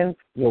friend,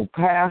 your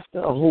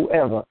pastor, or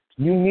whoever.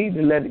 You need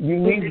to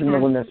know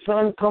when the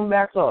sun come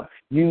back up,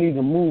 you need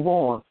to move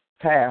on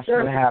past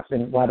what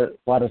happened while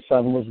the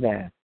sun was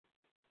down.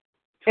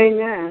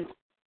 Amen.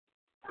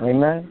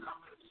 Amen.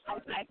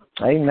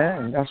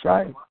 Amen. That's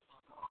right.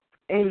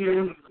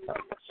 Amen.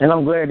 And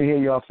I'm glad to hear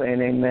y'all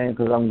saying amen,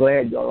 because I'm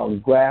glad y'all are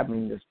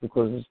grabbing this,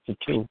 because it's the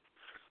truth.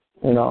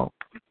 You know.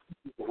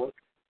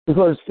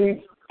 Because,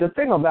 see, the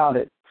thing about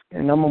it,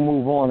 and I'm going to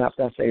move on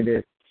after I say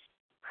this.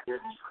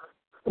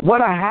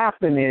 What'll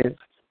happen is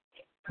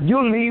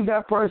you'll leave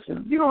that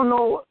person. You don't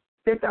know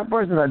if that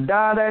person will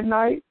die that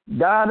night,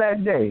 die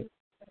that day,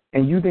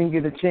 and you didn't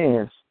get a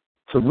chance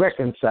to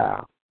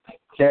reconcile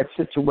that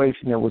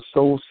situation that was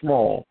so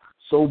small,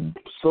 so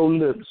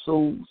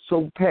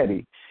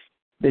petty,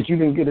 that you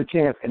didn't get a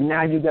chance, and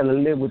now you got to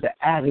live with the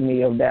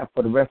agony of that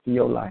for the rest of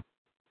your life.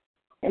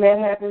 And that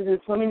happens in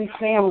so many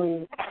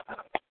families.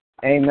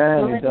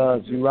 Amen. It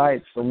does. You're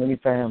right. So many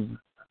families.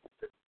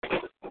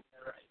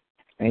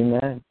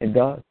 Amen. It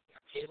does.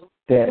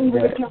 That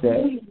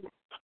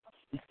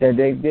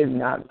they did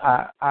not.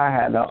 I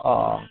had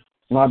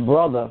my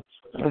brother.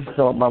 Let's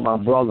talk about my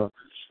brother.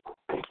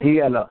 He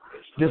had a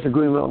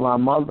disagreement with my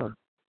mother.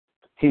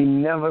 He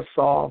never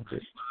solved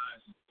it.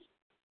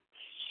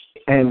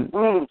 And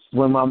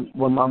when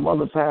my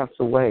mother passed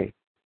away,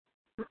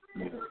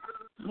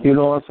 you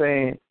know what I'm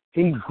saying?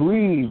 He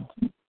grieved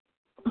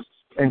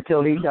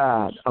until he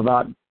died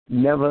about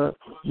never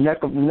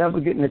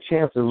getting a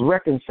chance to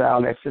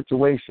reconcile that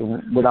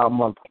situation with our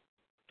mother.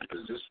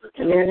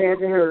 And that had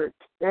to hurt.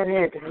 That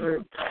had to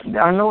hurt.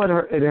 I know it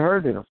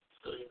hurted him.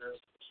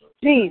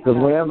 Because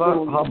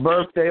whenever her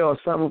birthday or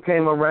something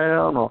came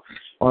around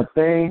or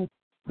things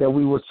that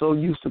we were so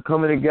used to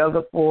coming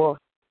together for,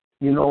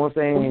 you know what I'm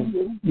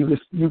saying?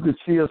 You could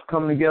see us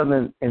coming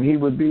together, and he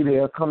would be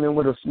there, coming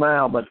with a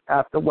smile. But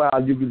after a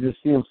while, you could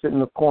just see him sitting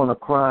in the corner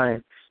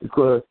crying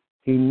because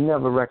he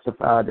never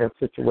rectified that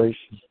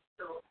situation.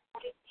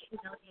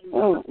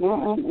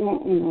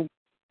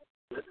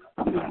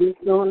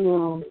 Just don't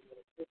know.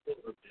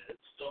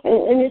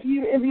 And if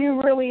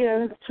you're really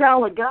a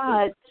child of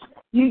God,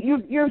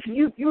 you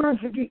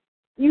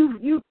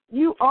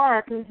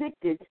are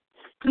convicted.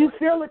 You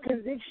feel a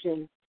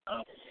conviction.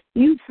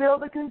 You feel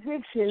the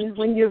conviction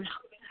when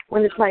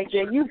it's like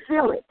that. You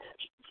feel it.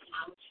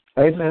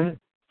 Amen.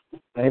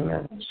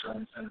 Amen.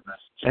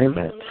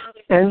 Amen.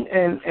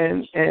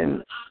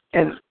 And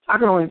I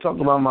can only talk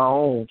about my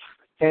own.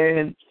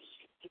 And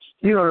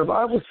you know, the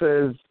Bible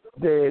says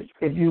that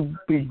if you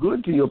be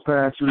good to your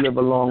parents, you live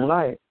a long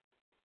life.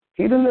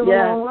 He didn't live a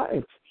long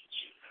life.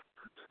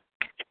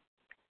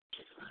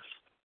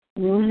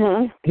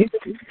 Mm-hmm.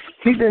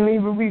 He didn't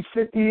even reach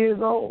 50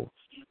 years old.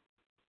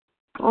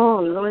 Oh,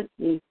 Lord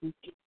Jesus.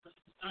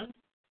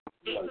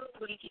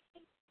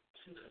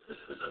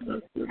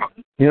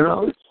 You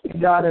know, he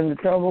died in a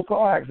terrible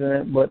car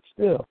accident, but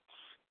still,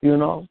 you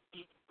know.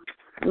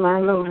 My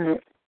Lord.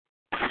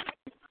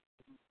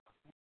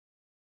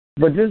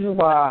 But this is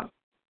why,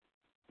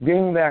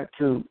 getting back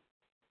to,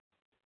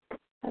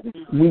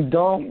 we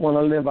don't want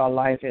to live our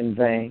life in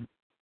vain.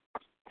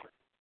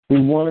 We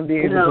want to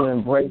be able to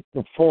embrace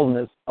the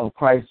fullness of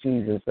Christ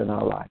Jesus in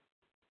our life.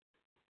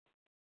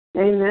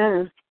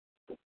 Amen.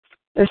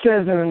 It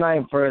says in the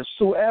 9th verse,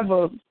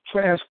 whoever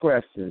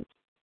transgresses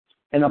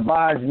and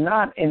abides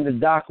not in the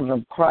doctrine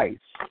of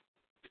Christ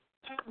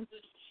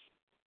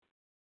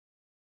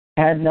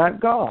had not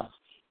God.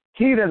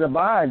 He that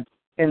abides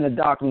in the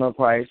doctrine of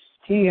Christ,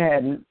 he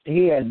had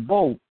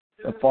both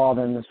the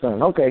Father and the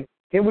Son. Okay,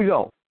 here we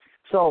go.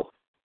 So,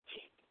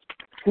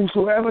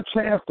 whosoever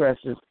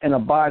transgresses and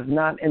abides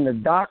not in the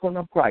doctrine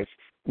of Christ.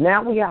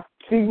 Now we have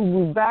to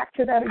move back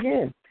to that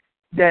again.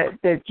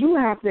 That you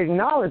have to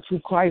acknowledge who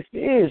Christ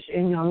is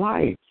in your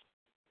life.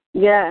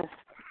 Yes.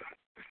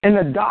 And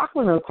the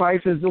doctrine of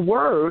Christ is the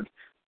word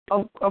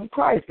of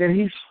Christ that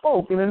he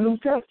spoke in the New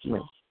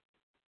Testament.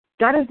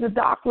 That is the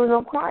doctrine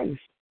of Christ.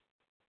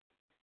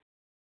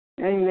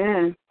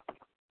 Amen.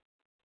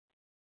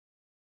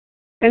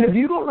 And if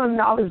you don't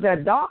acknowledge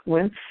that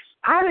doctrine,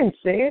 I didn't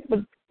say it, but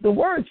the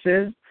word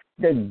says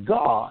that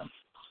God,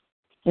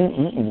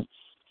 I'm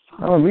going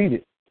to read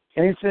it.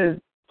 And it says,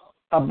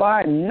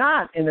 abide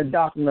not in the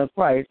doctrine of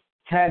Christ,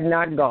 had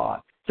not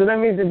God. So that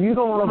means if you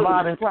don't want to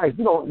abide in Christ,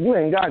 you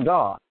ain't got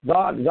God.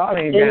 God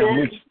ain't down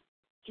with you.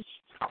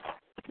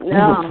 No.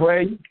 You can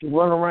pray, you can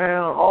run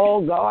around,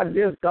 oh, God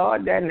this,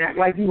 God that, and act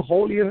like you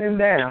holier than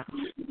thou,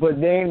 but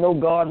there ain't no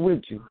God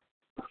with you.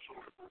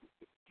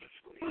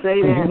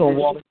 Say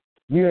that.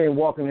 You ain't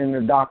walking in the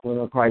doctrine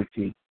of Christ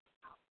Jesus.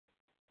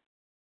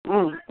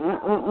 My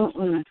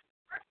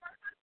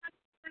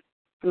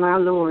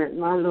Lord,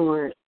 my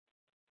Lord.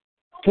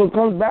 So it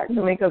comes back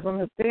to make us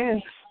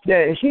understand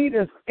that he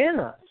that's in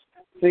us.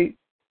 See,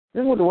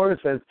 this is what the word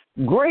says.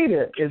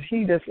 Greater is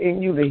he that's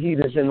in you than he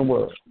that's in the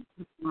world.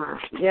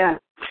 Yeah.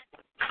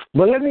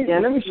 But let me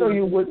show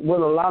you what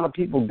a lot of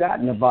people got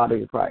in the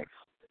body of Christ.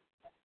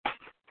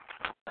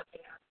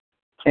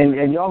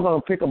 And y'all going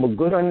to pick up a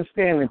good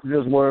understanding to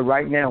this word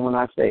right now when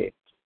I say it.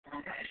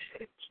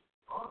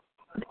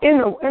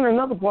 In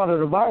another part of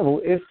the Bible,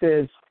 it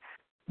says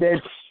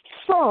that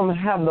some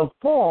have the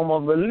form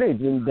of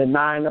religion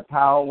denying the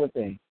power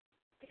within.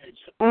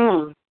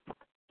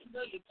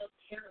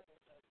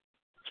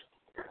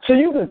 So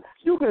you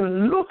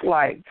can look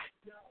like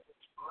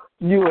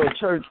you're a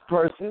church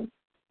person,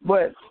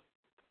 but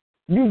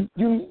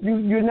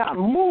you're not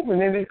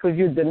moving in it because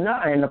you're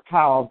denying the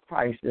power of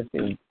Christ that's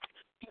in you.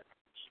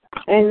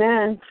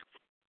 Amen.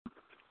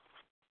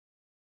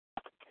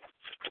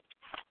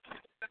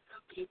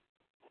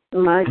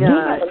 My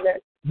God.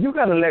 You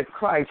got to let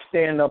Christ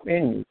stand up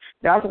in you.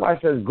 That's why it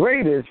says,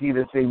 greater is he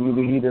that's in you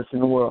than he that's in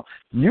the world.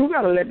 You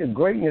got to let the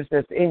greatness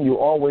that's in you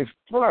always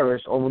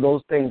flourish over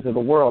those things of the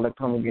world that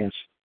come against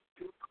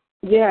you.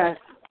 Yes.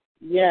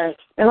 Yes.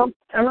 And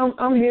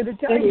I'm here to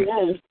tell you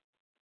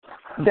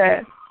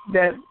that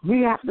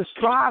we have to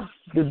strive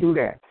to do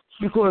that.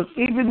 Because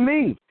even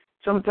me,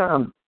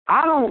 sometimes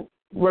I don't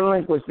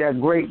relinquish that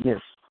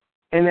greatness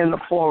and then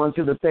fall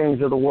into the things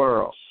of the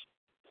world.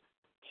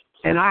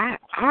 And I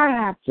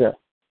have to.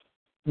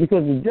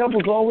 Because the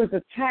devil's always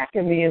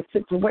attacking me in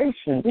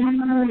situations, in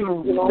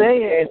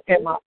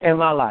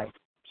my life.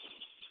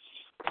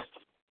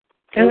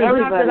 And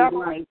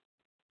everybody's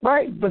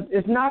right, but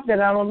it's not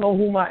that I don't know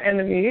who my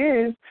enemy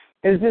is.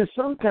 It's just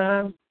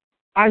sometimes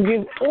I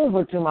give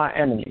over to my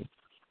enemy.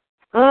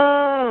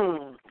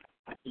 My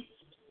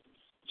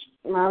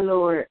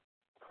Lord.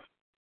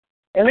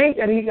 It ain't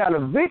that he got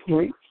a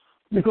victory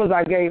because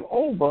I gave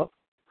over.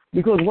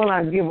 Because when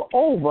I give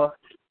over,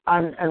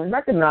 and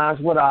recognize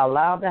what I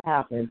allowed to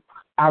happen,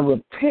 I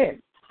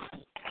repent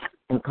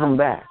and come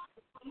back.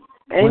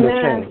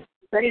 Amen.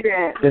 Say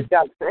that. There's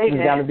got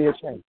to be a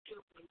change.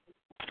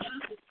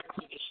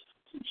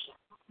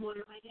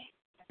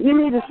 You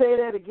need to say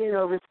that again,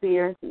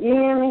 overseer. You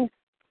hear me?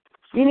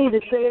 You need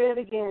to say that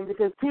again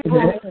because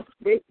people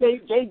they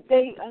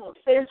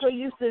they're so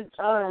used to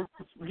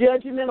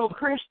judgmental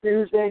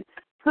Christians that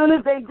as soon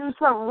as they do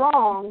something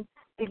wrong,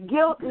 the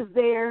guilt is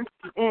there,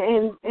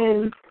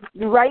 and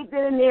right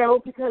then and there,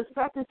 because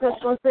such and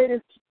such going to say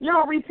this,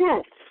 no,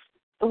 repent.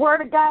 The Word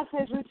of God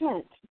says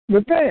repent.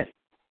 Repent.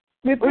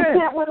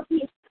 Repent with a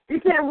piece.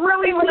 Repent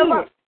really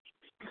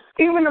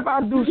even if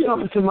I do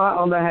something to my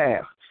other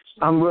half,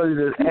 I'm ready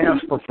to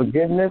ask for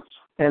forgiveness,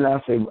 and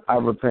I say, I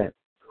repent.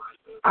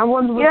 I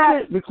want to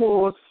repent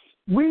because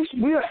we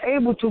are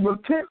able to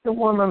repent to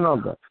one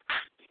another.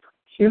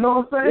 You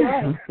know what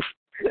I'm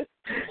saying?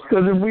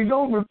 Because if we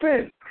don't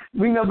repent,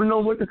 we never know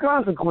what the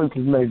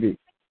consequences may be.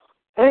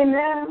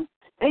 Amen.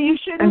 And you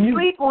shouldn't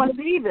sleep on it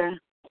either.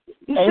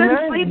 You shouldn't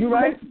sleep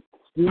on it.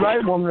 You're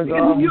right, woman of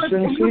God. You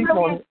shouldn't sleep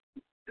on it.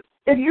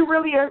 If you're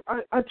really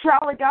a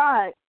child of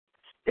God,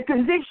 the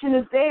conviction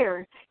is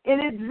there.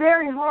 And it's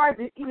very hard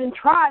to even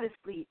try to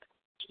sleep.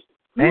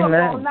 You up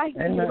all night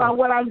thinking about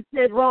what I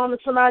said wrong to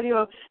somebody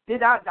or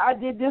I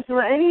did this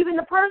wrong. And even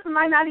the person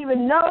might not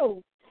even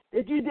know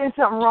that you did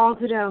something wrong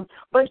to them.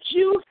 But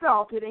you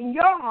felt it in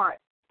your heart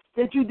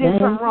that you did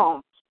something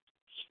wrong.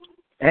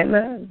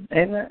 Amen.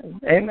 And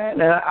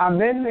I've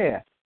been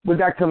there with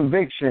that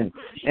conviction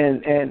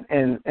and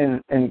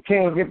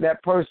can't get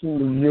that person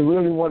to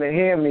really want to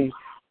hear me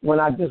when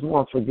I just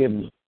want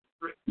forgiveness.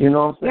 You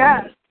know what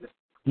I'm saying? Yes.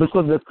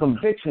 Because the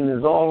conviction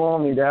is all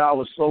on me that I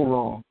was so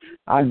wrong.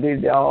 I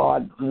did that.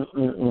 I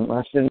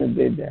shouldn't have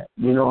did that.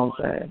 You know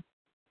what I'm saying?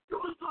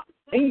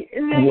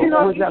 And then,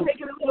 if you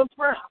take it a little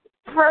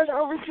further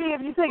overseas,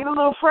 if you take it a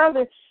little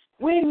further,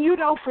 when you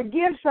don't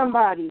forgive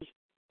somebody,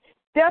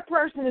 that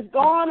person is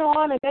gone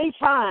on and they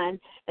fine,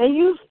 and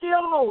you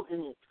still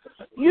holding it.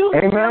 You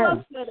still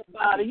upset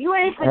about it. You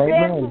ain't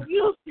forgetting.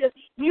 You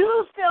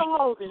still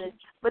holding it.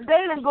 But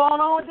they done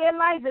gone on with their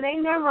life and they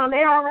never on.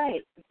 They all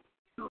right.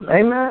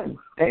 Amen.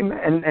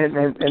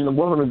 And the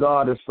woman of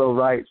God is so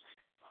right.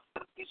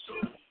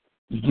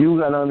 You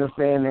got to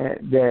understand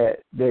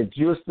that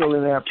you're still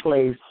in that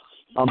place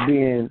of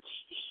being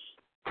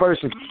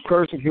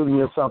persecuting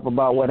yourself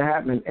about what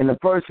happened, and the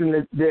person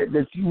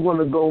that you want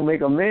to go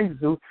make amends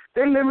to,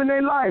 they living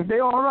their life. They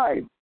all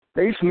right.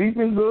 They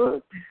sleeping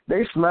good.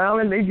 They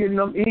smiling. They getting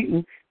up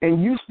eating,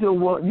 and you still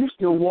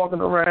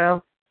walking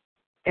around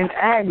in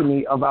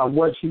agony about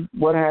what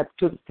had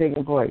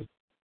taken place.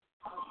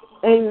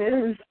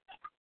 Amen.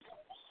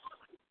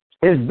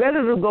 It's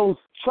better to go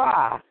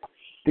try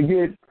to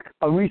get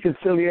a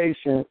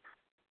reconciliation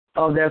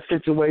of that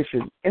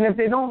situation. And if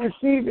they don't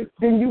receive it,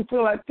 then you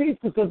feel at peace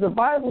because the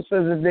Bible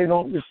says if they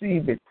don't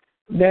receive it,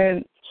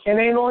 then it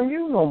ain't on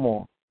you no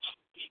more.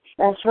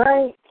 That's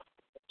right.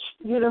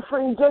 You done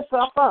freed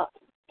yourself up.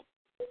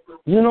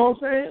 You know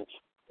what I'm saying?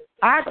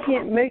 I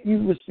can't make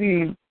you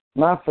receive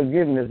my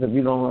forgiveness if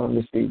you don't want to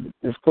receive it.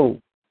 It's cool.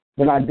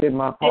 But I did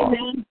my part.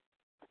 Amen.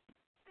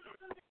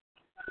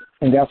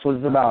 And that's what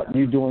it's about,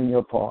 you doing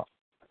your part.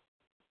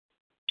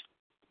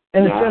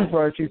 In the 10th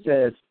verse, he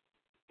says,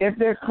 if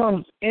there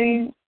comes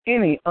any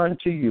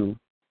unto you,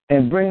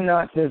 and bring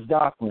not this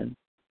doctrine,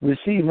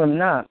 receive him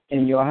not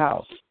in your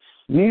house,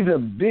 neither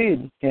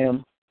bid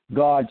him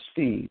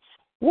Godspeed.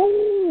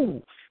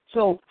 Woo!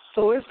 So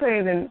it's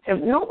saying, if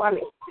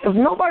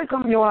nobody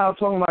comes to your house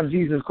talking about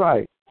Jesus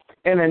Christ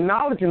and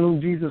acknowledging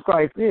who Jesus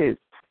Christ is,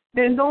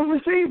 then don't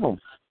receive him.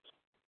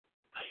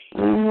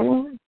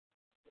 Mm-hmm.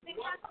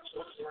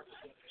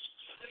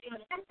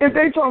 If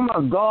they talking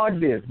about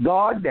God this,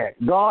 God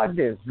that, God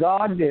this,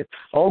 God this,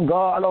 oh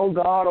God, oh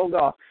God, oh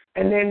God,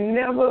 and they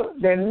never,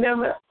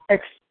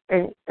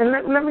 and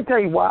let me tell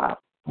you why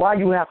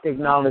you have to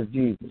acknowledge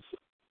Jesus.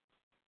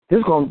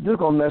 This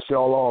gonna mess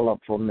y'all all up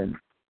for a minute.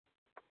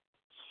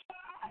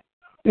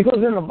 Because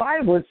in the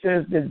Bible it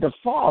says that the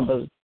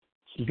Father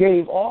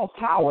gave all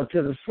power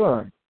to the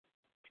Son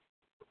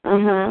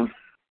Mhm.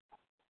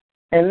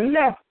 and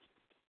left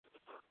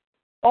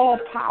all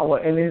power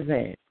in his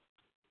hand.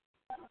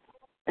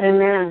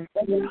 Amen.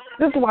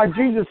 This is why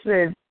Jesus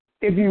said,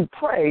 if you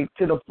pray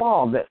to the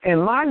Father in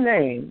my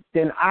name,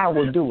 then I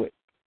will do it.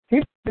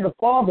 He said the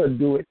Father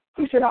do it.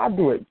 He said, I'll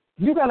do it.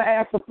 You got to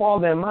ask the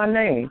Father in my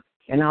name,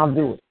 and I'll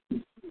do it.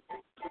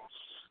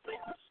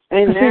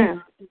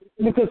 Amen.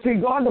 Because,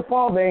 God the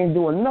Father ain't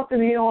doing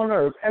nothing here on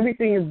earth.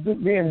 Everything is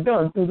being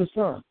done through the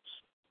Son.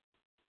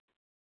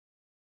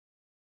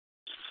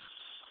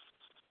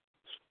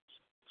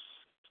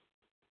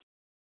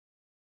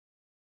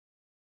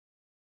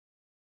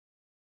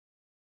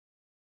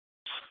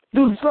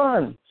 Through the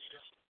Son.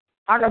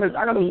 I gotta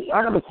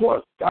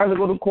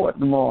go to court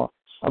tomorrow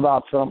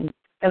about something,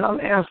 and I'm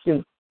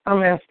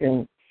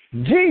asking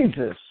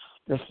Jesus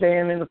to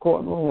stand in the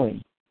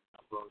courtroom.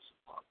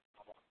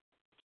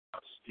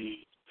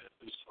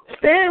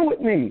 Stand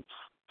with me.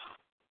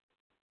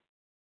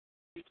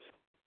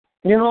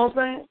 You know what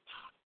I'm saying?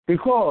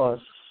 Because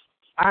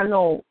I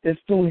know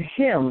it's through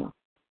him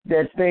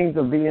that things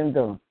are being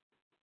done.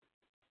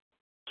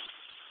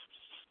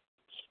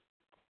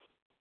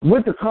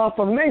 With the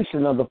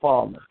confirmation of the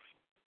Father.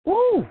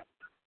 Woo!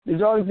 Did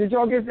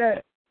y'all get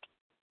that?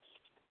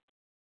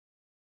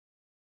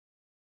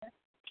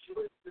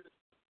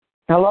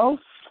 Hello?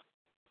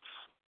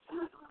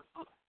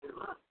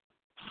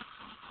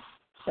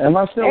 Am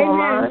I still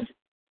online?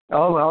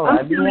 Oh, all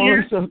right. I'm still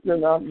here. I'm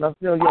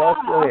still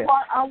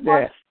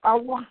here. I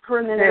want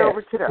turning it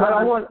over to the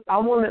other. I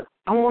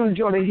wanted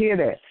y'all to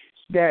hear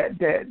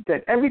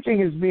that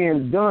everything is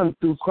being done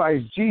through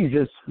Christ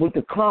Jesus with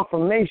the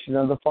confirmation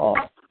of the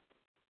Father.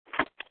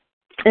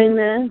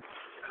 Amen.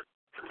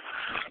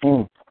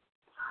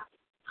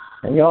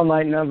 And y'all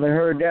might never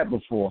heard that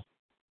before,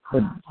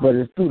 but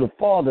it's through the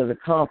Father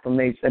that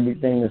consummates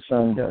everything the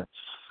Son does.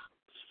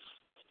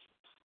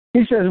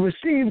 He says,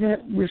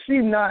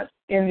 receive not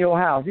in your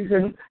house. He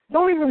said,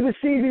 don't even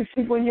receive these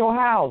people in your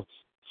house.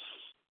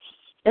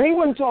 And he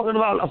wasn't talking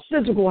about a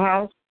physical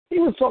house. He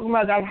was talking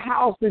about that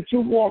house that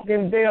you walk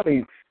in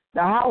daily,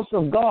 the house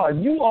of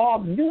God. You are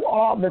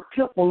the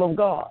temple of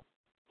God.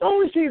 Don't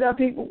receive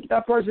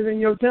that person in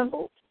your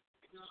temple.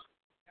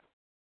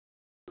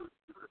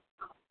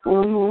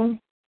 Mm-hmm.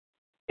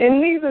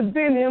 And neither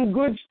bid him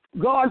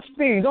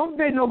Godspeed. Don't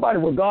bid nobody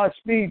with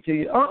Godspeed to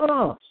you.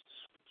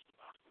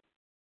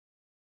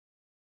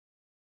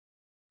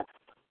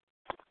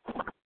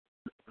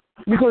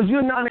 Because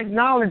you're not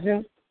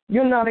acknowledging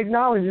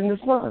the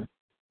Son.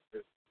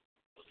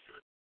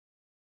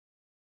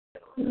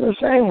 It's a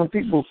shame when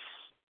people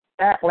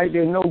act like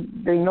they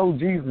know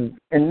Jesus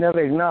and never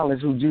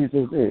acknowledge who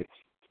Jesus is.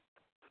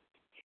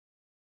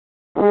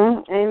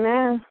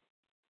 Amen.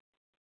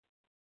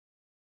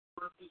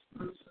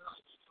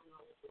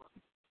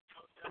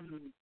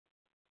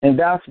 And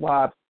that's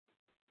why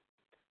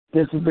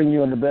this will bring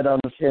you in a better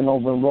understanding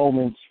over in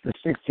Romans, the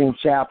 16th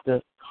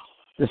chapter,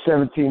 the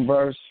 17th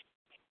verse.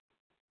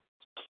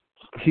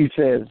 He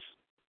says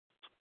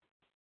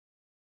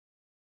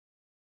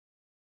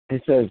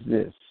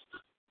this.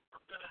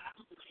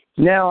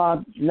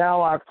 Now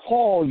I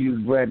call you,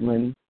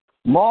 brethren,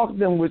 mark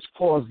them which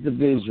cause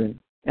division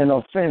and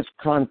offense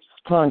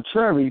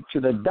contrary to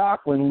the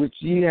doctrine which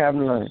ye have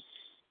learned,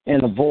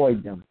 and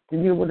avoid them. Can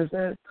you hear what it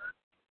says?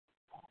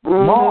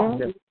 Mm-hmm. Mark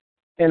them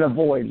and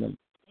avoid them.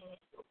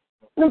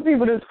 Them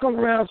people that's come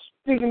around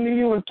speaking to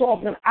you and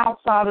talking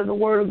outside of the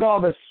Word of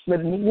God, but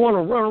want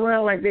to run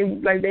around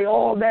like they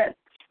all that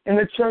in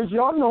the church.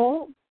 Y'all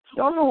know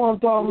what I'm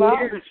talking about.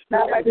 Yes.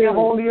 Not like they're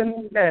holy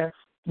and that.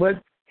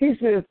 But he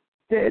says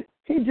that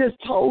he just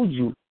told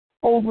you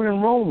over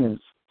in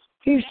Romans.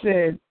 He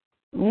said,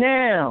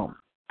 now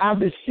I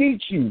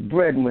beseech you,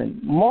 brethren,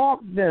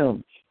 mark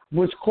them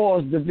which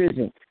cause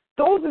division.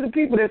 Those are the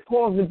people that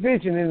cause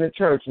division in the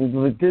church and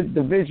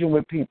division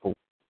with people.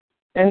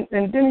 And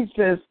then he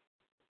says,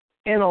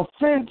 an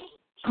offense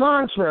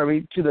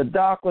contrary to the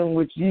doctrine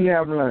which ye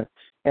have learned,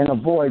 and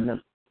avoid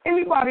them.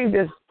 Anybody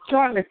that's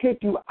trying to kick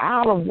you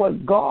out of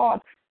what God,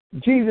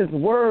 Jesus'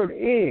 word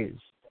is,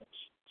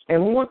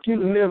 and want you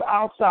to live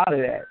outside of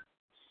that,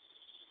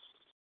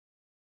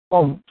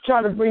 or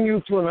try to bring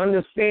you to an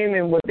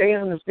understanding what they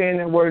understand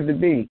that word to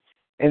be,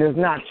 and it's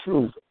not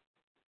true.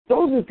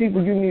 Those are the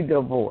people you need to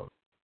avoid.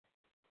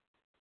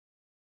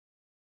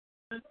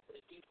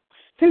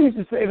 They used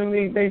to say to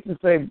me, they'd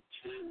say,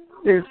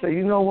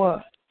 you know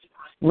what,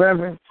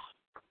 Reverend,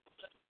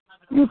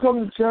 you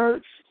come to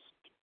church,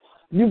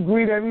 you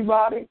greet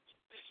everybody,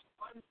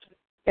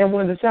 and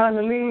when it's time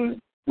to leave,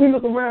 we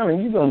look around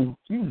and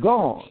you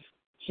gone.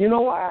 You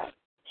know why?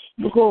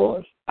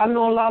 Because I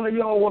know a lot of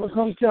y'all want to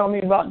come tell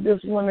me about this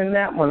one and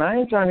that one. I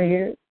ain't trying to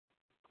hear it.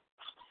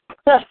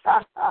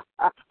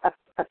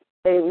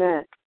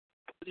 Amen.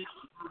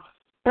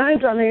 I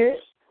ain't trying to hear it.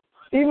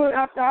 Even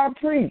after I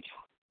preach,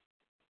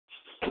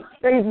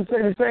 they used to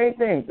say the same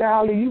thing.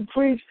 Dolly, you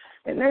preach,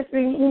 and next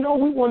thing you know,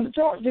 we wanted to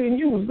talk to you, and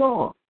you was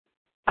gone.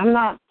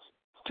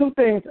 Two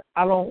things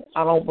I don't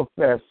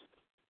profess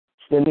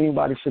that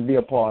anybody should be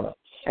a part of.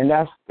 and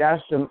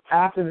that's them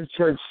after the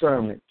church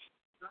sermon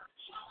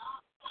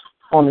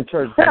on the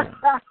church sermon.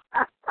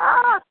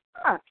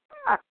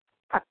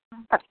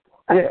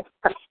 Yeah,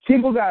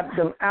 people got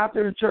them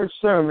after the church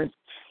sermon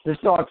to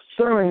start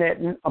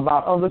sermoning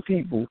about other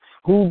people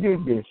who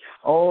did this.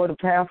 Oh, the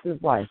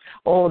pastor's wife.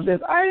 Oh, this.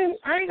 I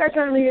ain't got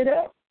time to hear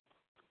that.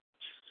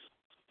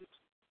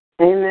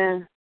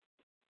 Amen.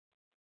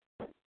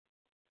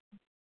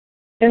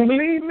 And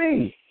believe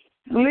me,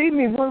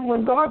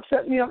 when God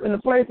set me up in the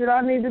place that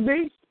I need to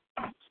be,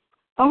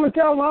 I'm going to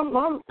tell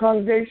my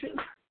congregation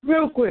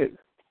real quick,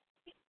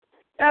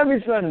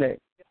 every Sunday,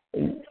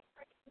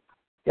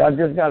 y'all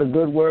just got a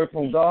good word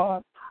from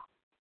God.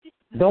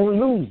 Don't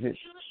lose it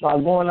by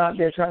going out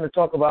there trying to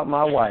talk about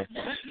my wife.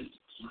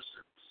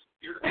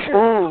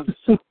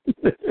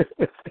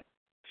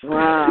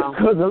 Wow.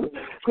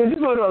 Because you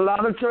go to a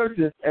lot of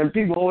churches and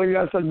people always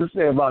got something to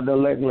say about the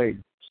elect lady.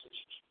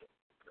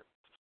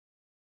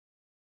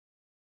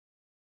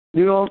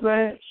 You know what I'm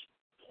saying?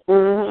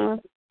 Mm-hmm.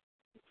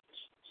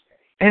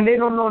 And they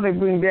don't know they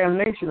bring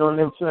damnation on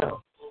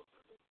themselves.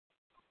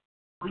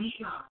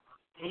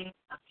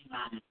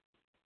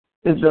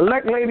 If the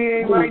elect lady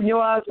ain't right in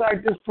your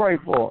eyesight, just pray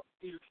for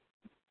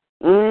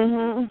her.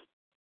 Mm-hmm.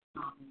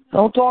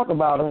 Don't talk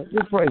about her.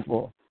 Just pray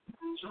for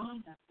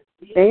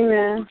her.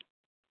 Amen.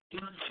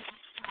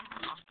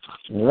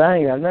 I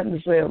ain't got nothing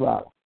to say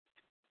about her.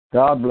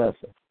 God bless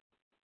her.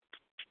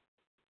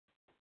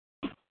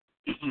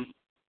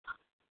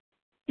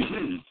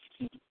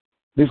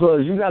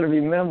 Because you got to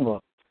remember,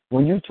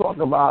 when you talk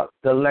about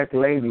the elect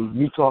lady,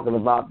 you're talking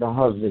about the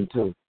husband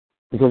too.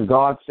 Because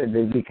God said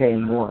they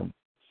became one.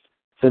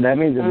 So that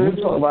means if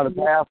you talk about a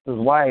pastor's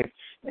wife,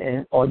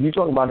 or you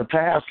talk about a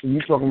pastor,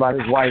 you talking about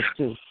his wife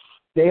too.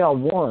 They are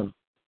one.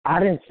 I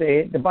didn't say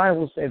it. The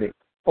Bible said it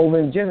over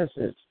in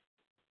Genesis.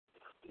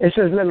 It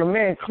says, let a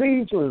man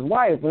cleave to his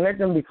wife and let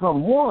them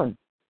become one.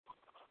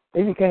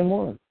 They became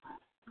one.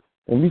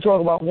 If you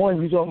talk about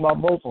one, you talk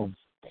about both of them.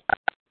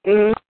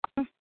 Mm-hmm.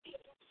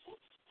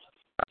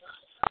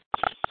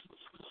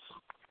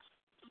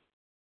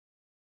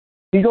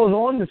 He goes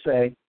on to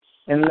say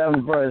in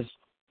 11th verse,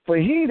 for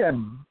he that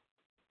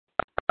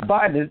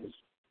abideth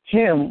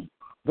him,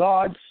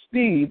 God's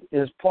speed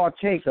is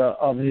partaker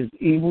of his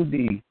evil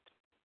deed.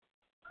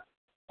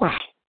 Wow.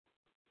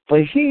 For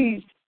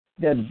he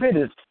that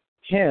biddeth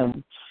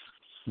him,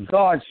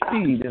 God's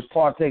speed is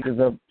partakers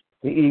of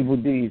the evil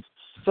deeds.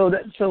 So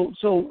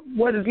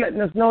what is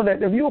letting us know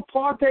that if you're a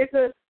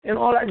partaker in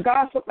all that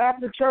gossip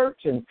after church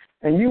and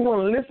you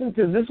want to listen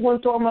to this one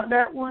talking about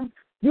that one,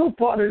 you're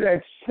part of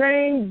that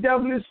same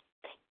devilish.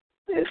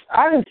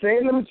 I didn't say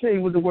it. Let me tell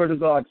you what the Word of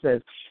God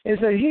says. It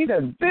says, he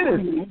that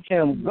biddeth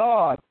him,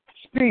 God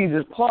speed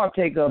is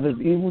partaker of his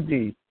evil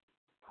deeds.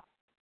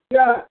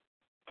 Yeah.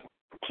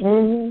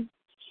 Mm-hmm.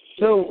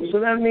 So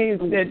that means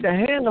that the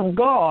hand of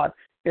God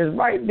is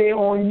right there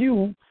on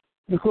you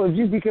because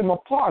you became a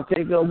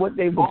partaker of what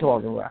they were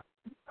talking about.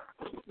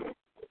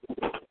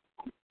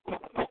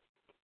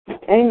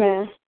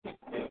 Amen.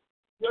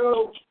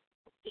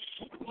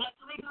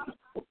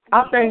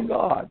 I thank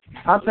God.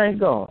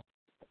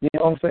 You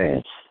know what I'm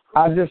saying?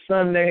 This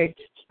Sunday,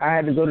 I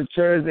had to go to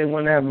church. They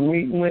wanted to have a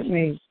meeting with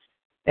me.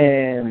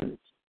 And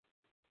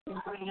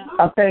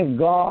I thank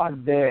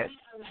God that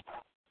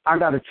I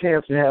got a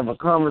chance to have a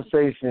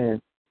conversation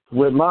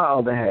with my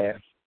other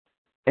half.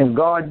 And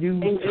God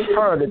used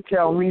her to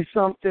tell me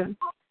something.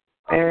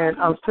 And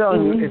I'm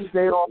telling you, it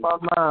stayed on my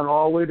mind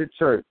all the way to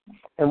church.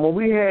 And when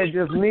we had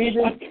this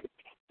meeting,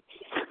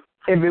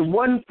 if it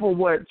wasn't for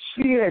what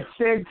she had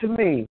said to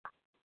me,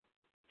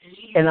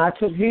 and I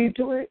took heed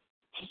to it,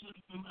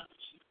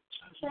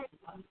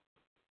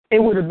 it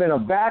would have been a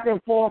back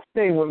and forth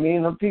thing with me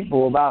and the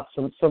people about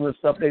some of the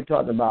stuff they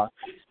talked about.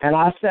 And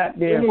I sat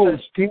there and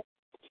such people,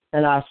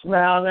 and I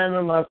smiled at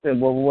them. I said,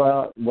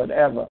 well,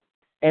 whatever.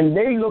 And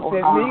they looked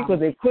at me because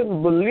they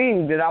couldn't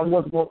believe that it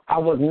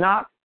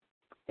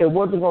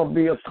wasn't going to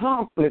be a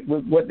conflict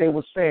with what they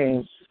were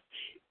saying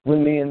with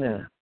me and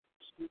them.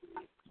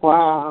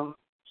 Wow.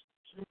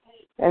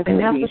 And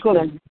that's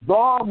because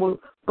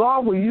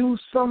God will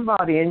use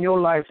somebody in your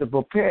life to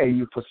prepare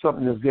you for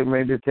something that's getting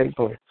ready to take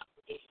place.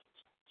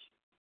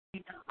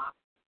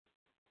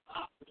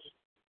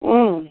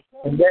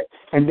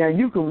 And then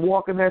you can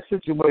walk in that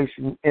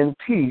situation in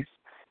peace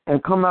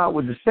and come out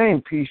with the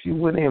same peace you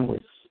went in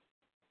with.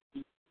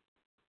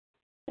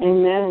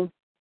 Amen.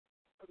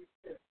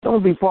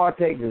 Don't be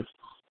partakers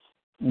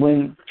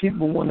when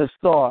people want to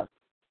start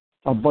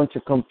a bunch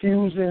of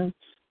confusion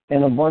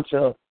and a bunch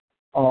of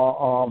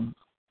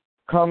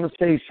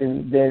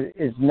conversation that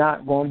is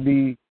not going to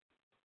be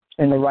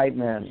in the right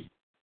manner.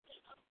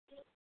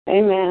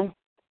 Amen.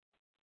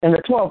 In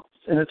the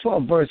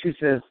 12th verse, he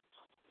says,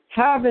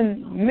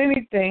 having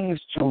many things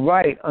to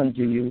write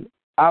unto you,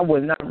 I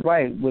will not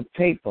write with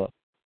paper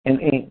and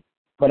ink,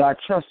 but I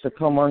trust to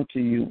come unto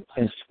you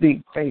and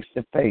speak face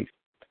to face,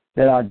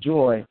 that our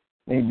joy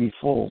may be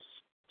full.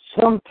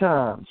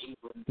 Sometimes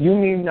you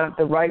need not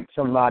to write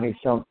somebody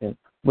something,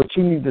 but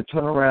you need to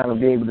turn around and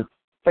be able to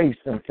face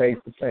them face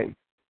to face.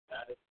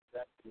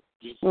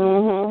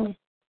 Mhm.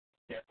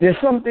 There's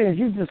some things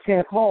you just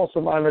can't call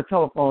somebody on the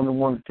telephone and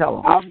want to tell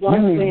them. I was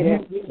going to say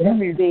that.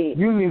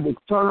 You need to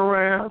turn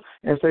around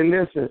and say,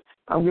 listen,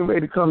 I'm getting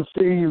ready to come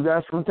see you. You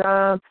got some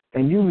time?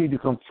 And you need to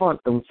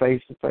confront them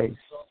face to face.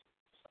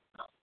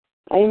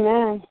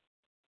 Amen.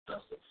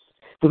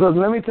 Because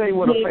let me tell you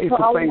what a face to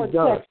face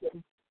does.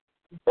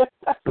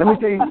 Let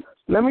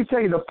me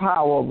tell you the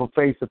power of a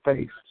face to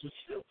face.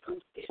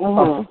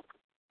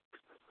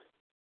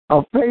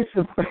 A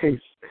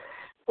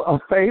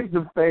face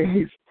to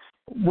face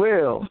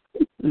will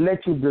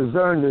let you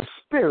discern the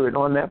spirit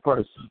on that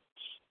person.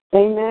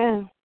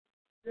 Amen.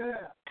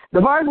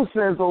 The Bible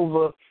says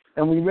over,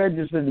 and we read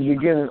this at the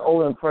beginning,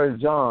 over in 1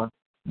 John,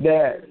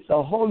 that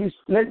the Holy,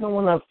 let no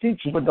one else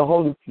teach you but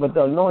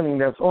the anointing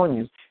that's on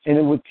you, and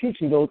it will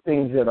teach you those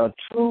things that are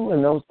true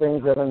and those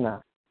things that are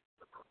not.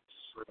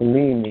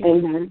 Believe me.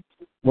 Amen.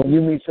 When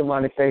you meet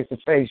somebody face to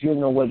face, you'll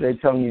know whether they're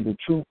telling you the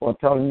truth or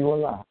telling you a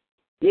lie.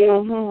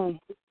 Mhm.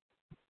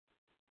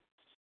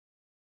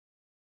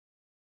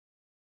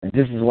 And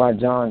this is why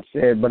John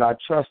said, but I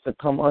trust to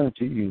come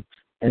unto you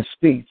and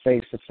speak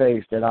face to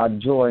face, that our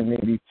joy may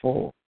be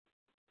full.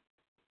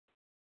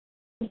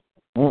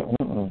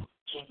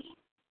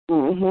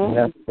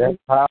 That's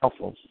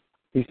powerful.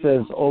 He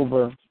says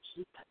over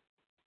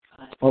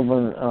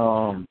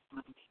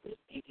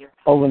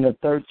in the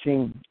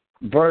 13th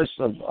verse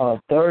of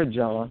 3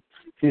 John,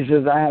 he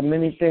says, I have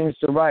many things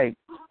to write,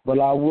 but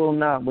I will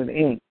not with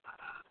ink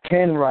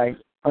can write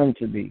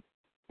unto thee.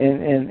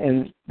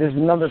 And this is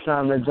another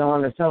time that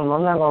John is telling him,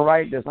 I'm not going to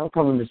write this. I'm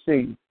coming to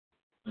see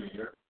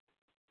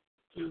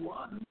you.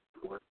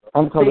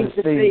 I'm coming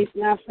to see you. Face,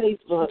 not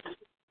Facebook.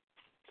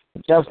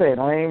 Just said,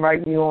 I ain't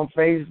writing you on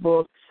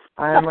Facebook.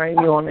 I ain't writing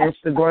you on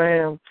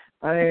Instagram.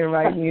 I ain't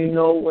writing you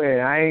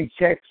nowhere. I ain't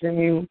texting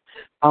you.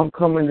 I'm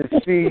coming to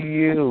see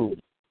you.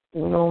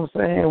 You know what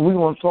I'm saying? We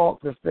want to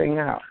talk this thing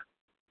out.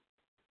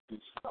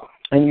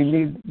 And you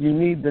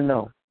need to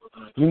know.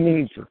 You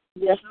need to.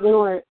 Yes,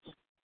 Lord.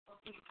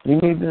 You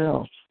need to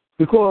know.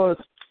 Because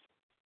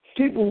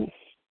people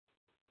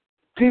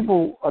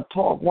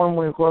talk one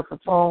way across the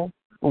phone,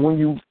 but when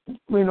you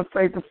meet them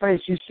face to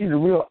face, you see the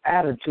real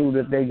attitude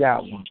that they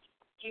got one.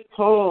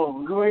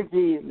 Oh, Lord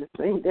Jesus,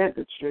 ain't that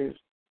the truth?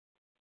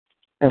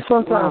 And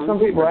sometimes some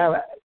people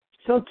have.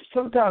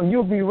 Sometimes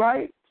you'll be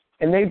right,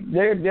 and they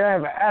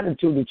have an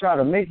attitude to try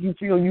to make you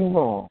feel you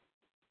wrong.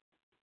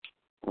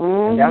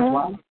 And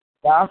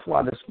that's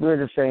why the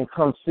Spirit is saying,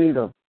 come see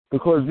them,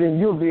 because then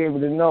you'll be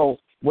able to know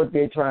what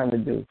they're trying to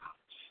do.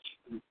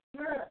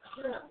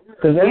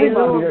 Because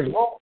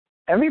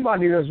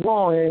everybody that's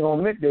wrong ain't gonna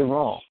admit they're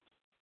wrong.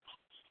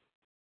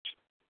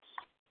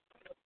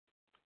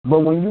 But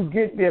when you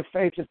get there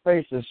face to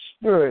face, the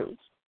Spirit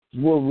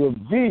will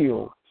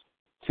reveal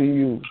to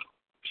you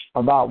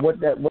about what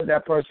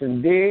that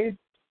person did,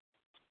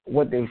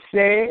 what they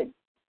said,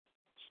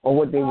 or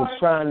what they were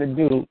trying to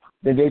do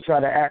that they try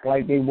to act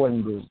like they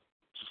wouldn't do.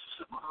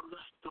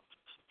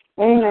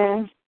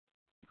 Amen.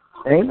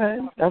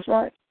 Amen. That's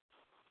right.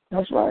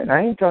 That's right.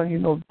 I ain't telling you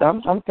no.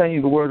 I'm telling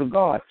you the word of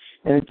God,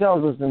 and it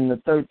tells us in the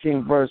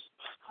 13th verse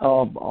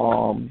of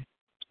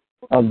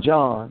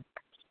John,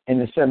 in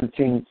the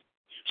 17th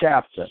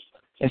chapter.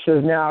 It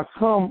says, "Now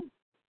come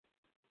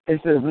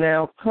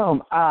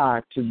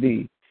I to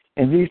thee,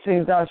 and these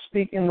things I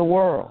speak in the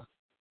world,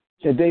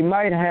 that they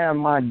might have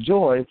my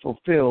joy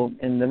fulfilled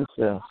in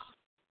themselves."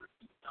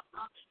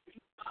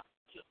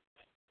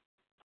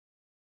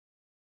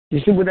 You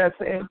see what that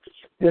said?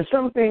 There's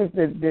some things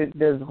that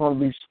there's going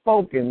to be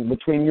spoken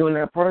between you and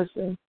that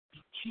person,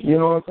 you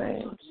know what I'm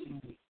saying,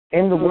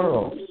 in the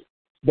world,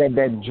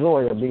 that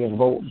joy of being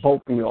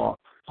vocal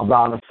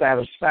about a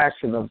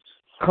satisfaction of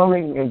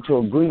coming into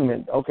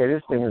agreement, okay,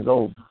 this thing is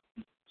over.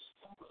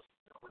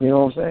 You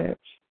know what I'm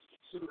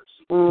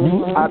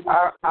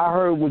saying? I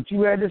heard what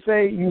you had to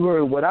say. You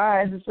heard what I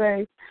had to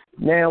say.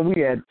 Now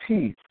we at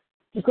peace.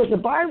 Because the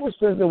Bible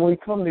says that when we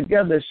come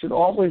together, it should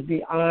always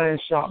be iron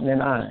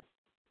sharpening iron.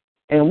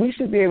 And we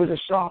should be able to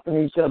sharpen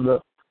each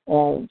other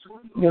on,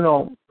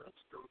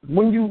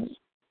 when you,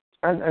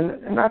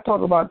 and I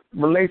talk about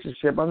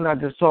relationship, I'm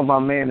not just talking about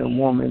man and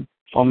woman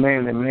or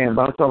man and man,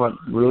 but I'm talking about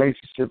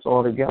relationships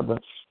altogether.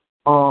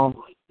 The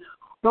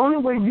only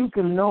way you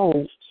can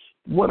know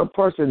what a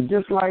person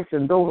dislikes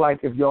and don't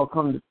like if y'all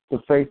come to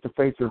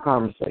face-to-face to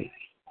conversation.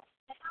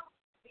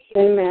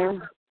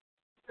 Amen.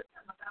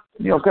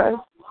 You okay?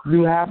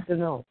 You have to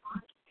know.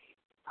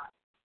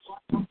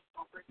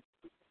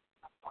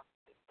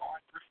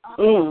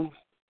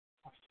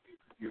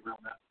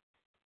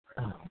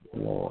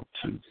 Lord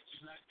Jesus.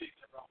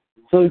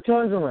 So he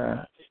turns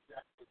around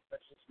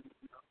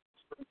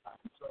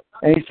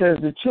and he says,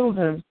 the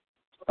children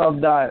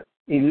of thy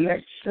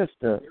elect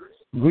sister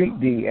greet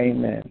thee,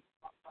 amen.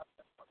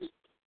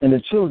 And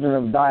the children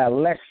of thy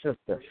elect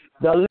sister.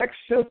 The elect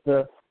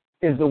sister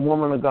is the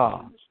woman of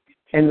God.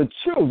 And the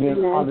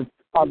children are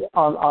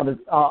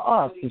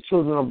us, the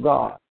children of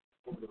God.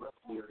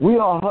 We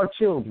are her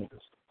children.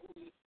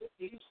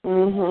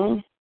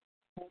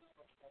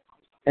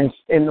 And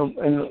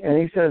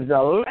he says the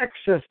elect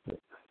sister.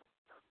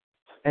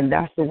 And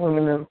that's the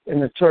women in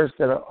the church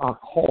that are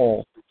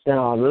called, that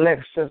are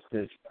elect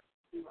sisters,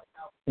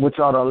 which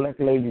are the elect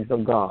ladies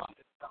of God.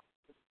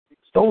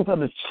 Those are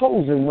the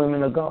chosen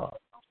women of God.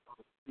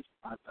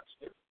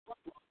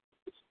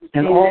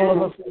 And all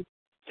of us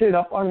sit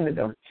up under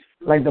them.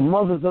 Like the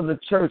mothers of the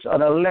church are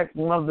the elect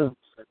mothers,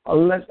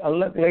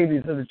 elect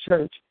ladies of the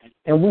church.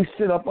 And we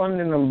sit up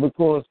under them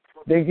because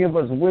they give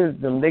us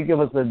wisdom. They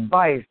give us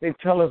advice. They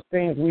tell us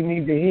things we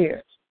need to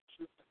hear.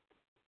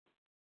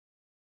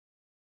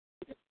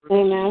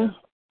 Amen.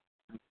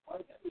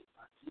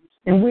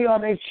 And we are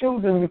their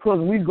children because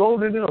we go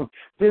to them.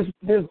 There's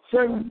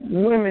certain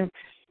women,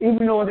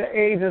 even though the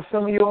age that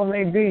some of y'all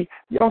may be,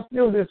 y'all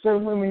still, there's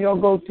certain women y'all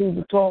go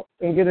to talk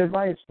and get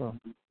advice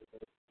from.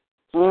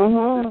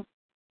 Mm-hmm.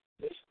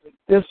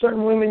 There's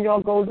certain women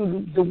y'all go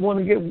to want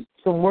to get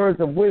some words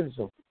of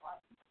wisdom.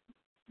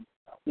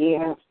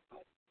 Yeah.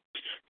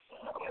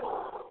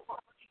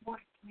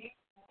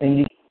 And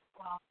you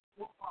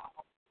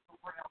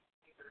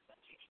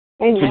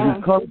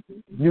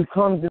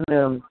come to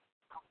them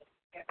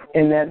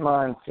in that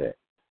mindset.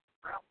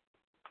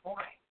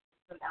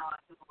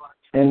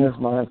 In this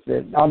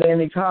mindset. Are there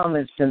any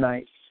comments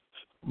tonight?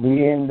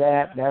 We end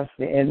that. That's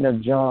the end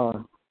of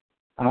John.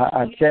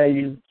 I tell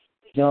you,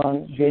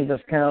 John gave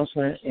us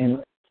counseling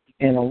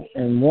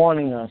and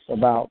warning us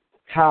about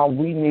how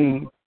we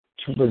need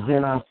to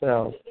present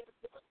ourselves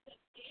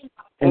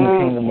in the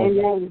kingdom of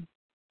God.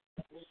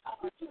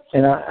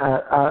 And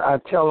I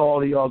tell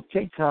all of y'all,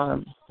 take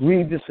time,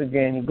 read this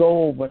again,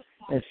 go over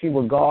and see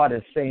what God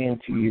is saying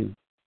to you.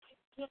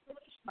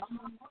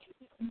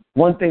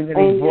 One thing that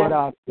he brought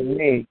out to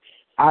me,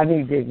 I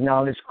need to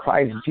acknowledge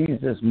Christ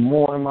Jesus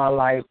more in my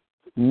life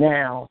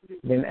now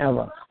than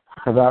ever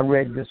because I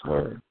read this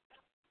word.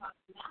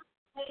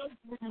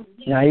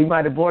 Now, he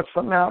might have brought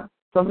something else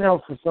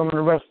for some of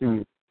the rest of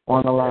you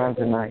on the line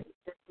tonight.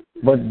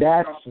 But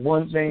that's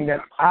one thing that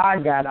I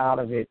got out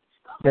of it,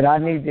 that I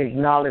need to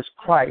acknowledge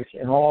Christ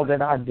in all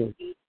that I do.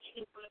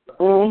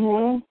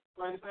 Mhm.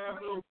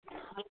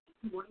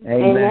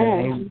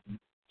 Amen.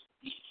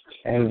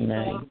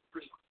 Amen.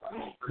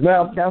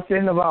 Well, that's the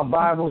end of our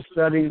Bible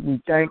study. We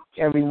thank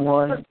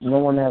everyone. No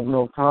one has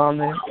no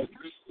comment.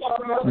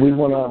 We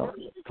want to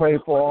pray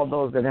for all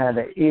those that had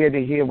an ear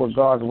to hear what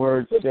God's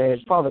word said.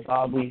 Father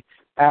God, we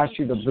ask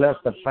you to bless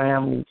the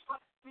families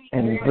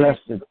and bless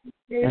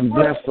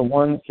the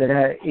ones that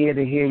had an ear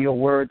to hear your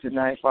word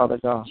tonight, Father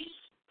God.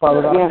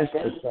 Father God,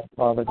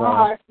 Father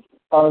God.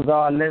 Father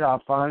God, let our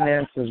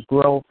finances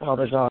grow,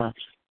 Father God.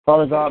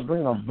 Father God,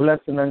 bring a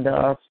blessing unto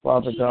us,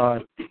 Father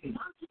God,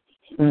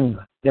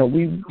 that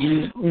we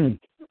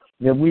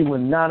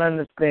would not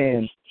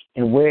understand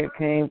and where it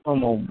came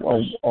from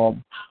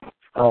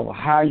or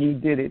how you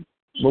did it,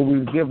 but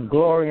we give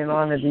glory and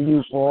honor to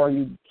you for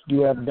all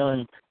you have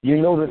done. You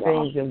know the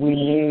things that we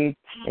need,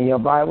 and your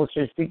Bible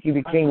says, seek ye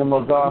the kingdom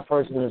of God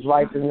first and his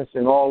righteousness,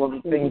 and all of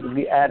the things will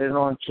be added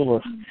on to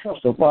us.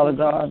 So, Father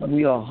God,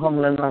 we are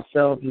humbling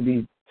ourselves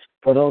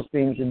for those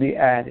things to be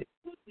added.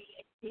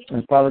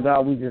 And, Father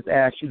God, we just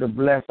ask you to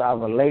bless our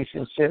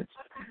relationships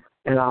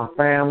and our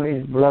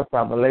families, bless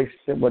our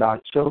relationship with our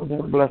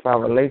children, bless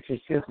our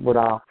relationships with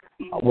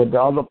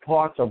the other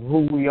parts of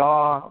who we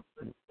are,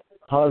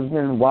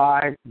 husband,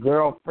 wife,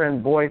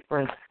 girlfriend,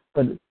 boyfriend.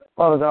 But,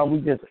 Father God,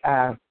 we just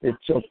ask that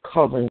your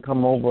covering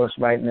come over us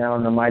right now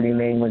in the mighty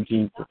name of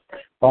Jesus.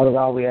 Father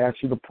God, we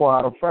ask you to pour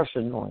out a fresh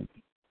anointing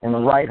and a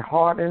right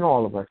heart in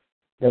all of us,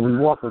 that we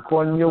walk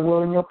according to your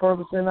will and your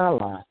purpose in our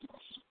lives.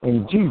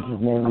 In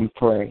Jesus' name we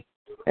pray.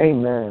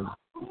 Amen.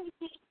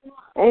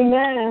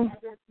 Amen.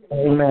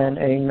 Amen,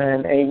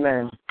 amen,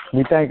 amen.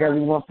 We thank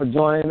everyone for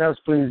joining us.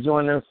 Please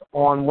join us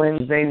on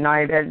Wednesday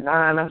night at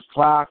 9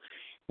 o'clock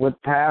with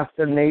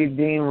Pastor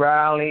Nadine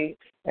Riley,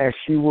 as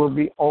she will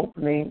be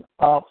opening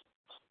up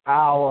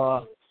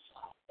our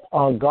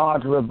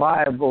God's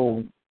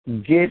Revival,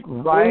 Get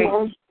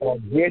Right or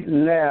Get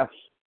Left,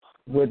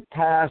 with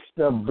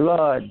Pastor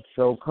Blood.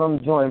 So come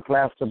join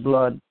Pastor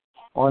Blood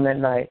on that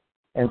night.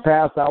 And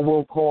Pastor, I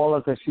will call her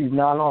because she's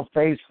not on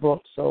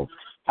Facebook, so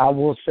I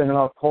will send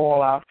her a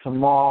call out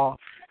tomorrow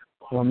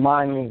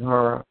reminding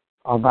her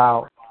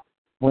about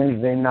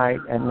Wednesday night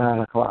at 9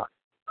 o'clock.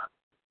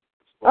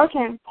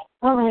 Okay.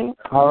 All right.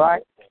 All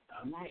right?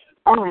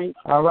 All right.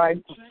 All right.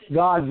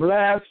 God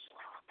bless.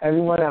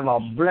 Everyone have a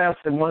blessed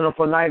and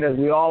wonderful night. As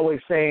we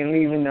always say in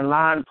leaving the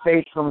line,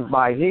 faith comes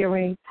by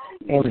hearing,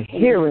 and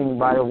hearing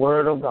by the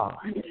word of God.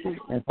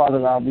 And Father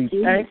God, we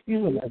thank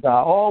you. And as I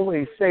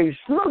always say,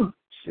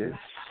 smooches,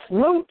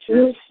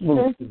 smooches,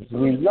 smooches.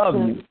 We love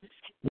you.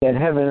 That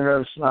heaven and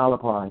earth smile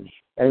upon you.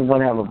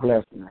 Everyone have a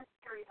blessed night.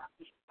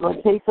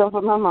 I'll take some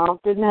from my mouth.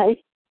 Good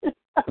night.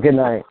 Good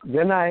night.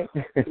 Good night.